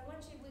about this, I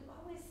want you, we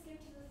always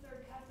skip to the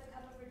third cup, the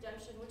cup of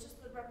redemption, which is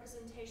the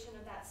representation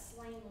of that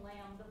slain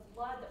lamb, the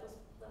blood that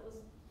was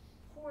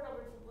poured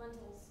over the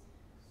lintels,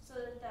 so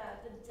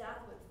that the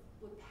death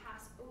would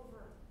pass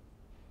over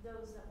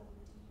those that were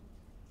redeemed.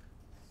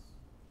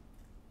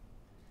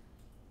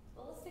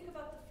 But let's think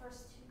about the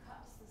first 2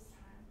 cups this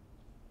time.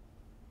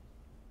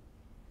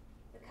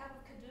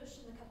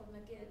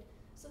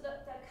 So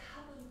that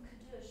cup of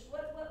Kadosh,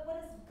 what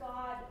is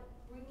God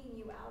bringing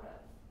you out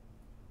of?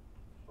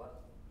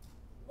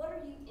 What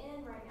are you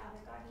in right now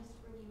that God needs to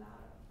bring you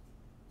out of?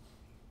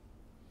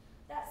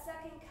 That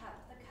second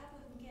cup, the cup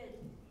of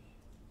Gid,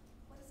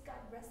 what is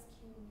God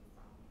rescuing you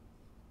from?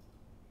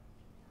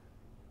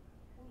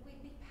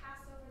 We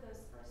pass over those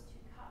first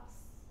two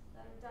cups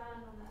that are done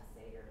on that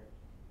Seder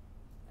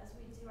as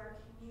we do our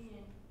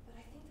communion,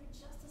 but I think they're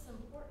just as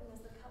important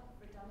as the cup of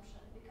redemption,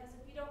 because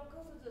if you don't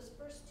go through those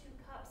first two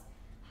cups,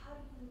 how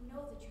do you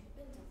know that you've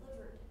been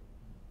delivered?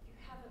 You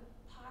haven't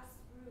passed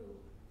through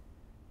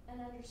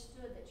and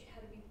understood that you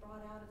had to be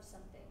brought out of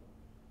something,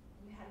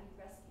 and you had to be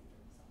rescued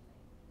from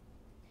something.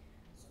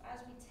 So as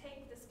we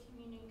take this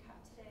communion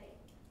cup today,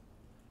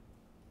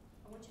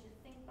 I want you to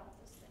think about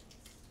those things.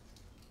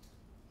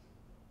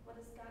 What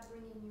is God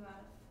bringing you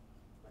out of?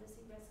 What is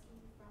he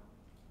rescuing you from?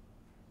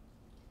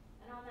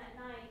 And on that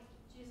night,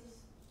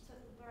 Jesus took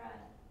the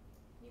bread,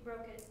 he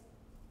broke it.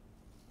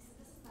 He said,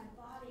 this is my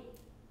body,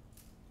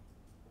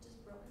 which is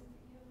broken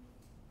for you.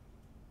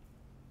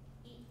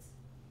 Eat.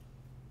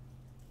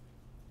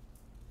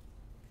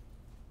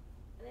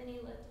 And then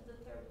he lifted the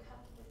third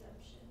cup of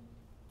redemption,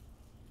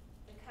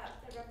 the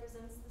cup that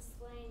represents the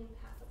slain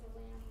Passover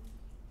lamb,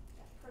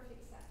 that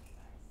perfect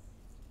sacrifice.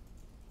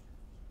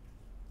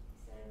 He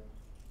said,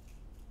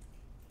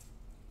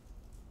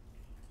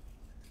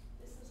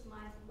 this is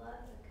my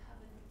blood of the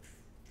covenant,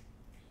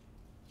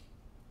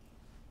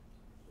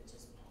 which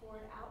is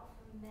poured out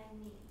for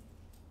many.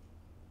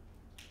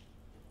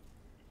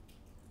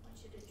 I want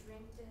you to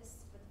drink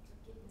this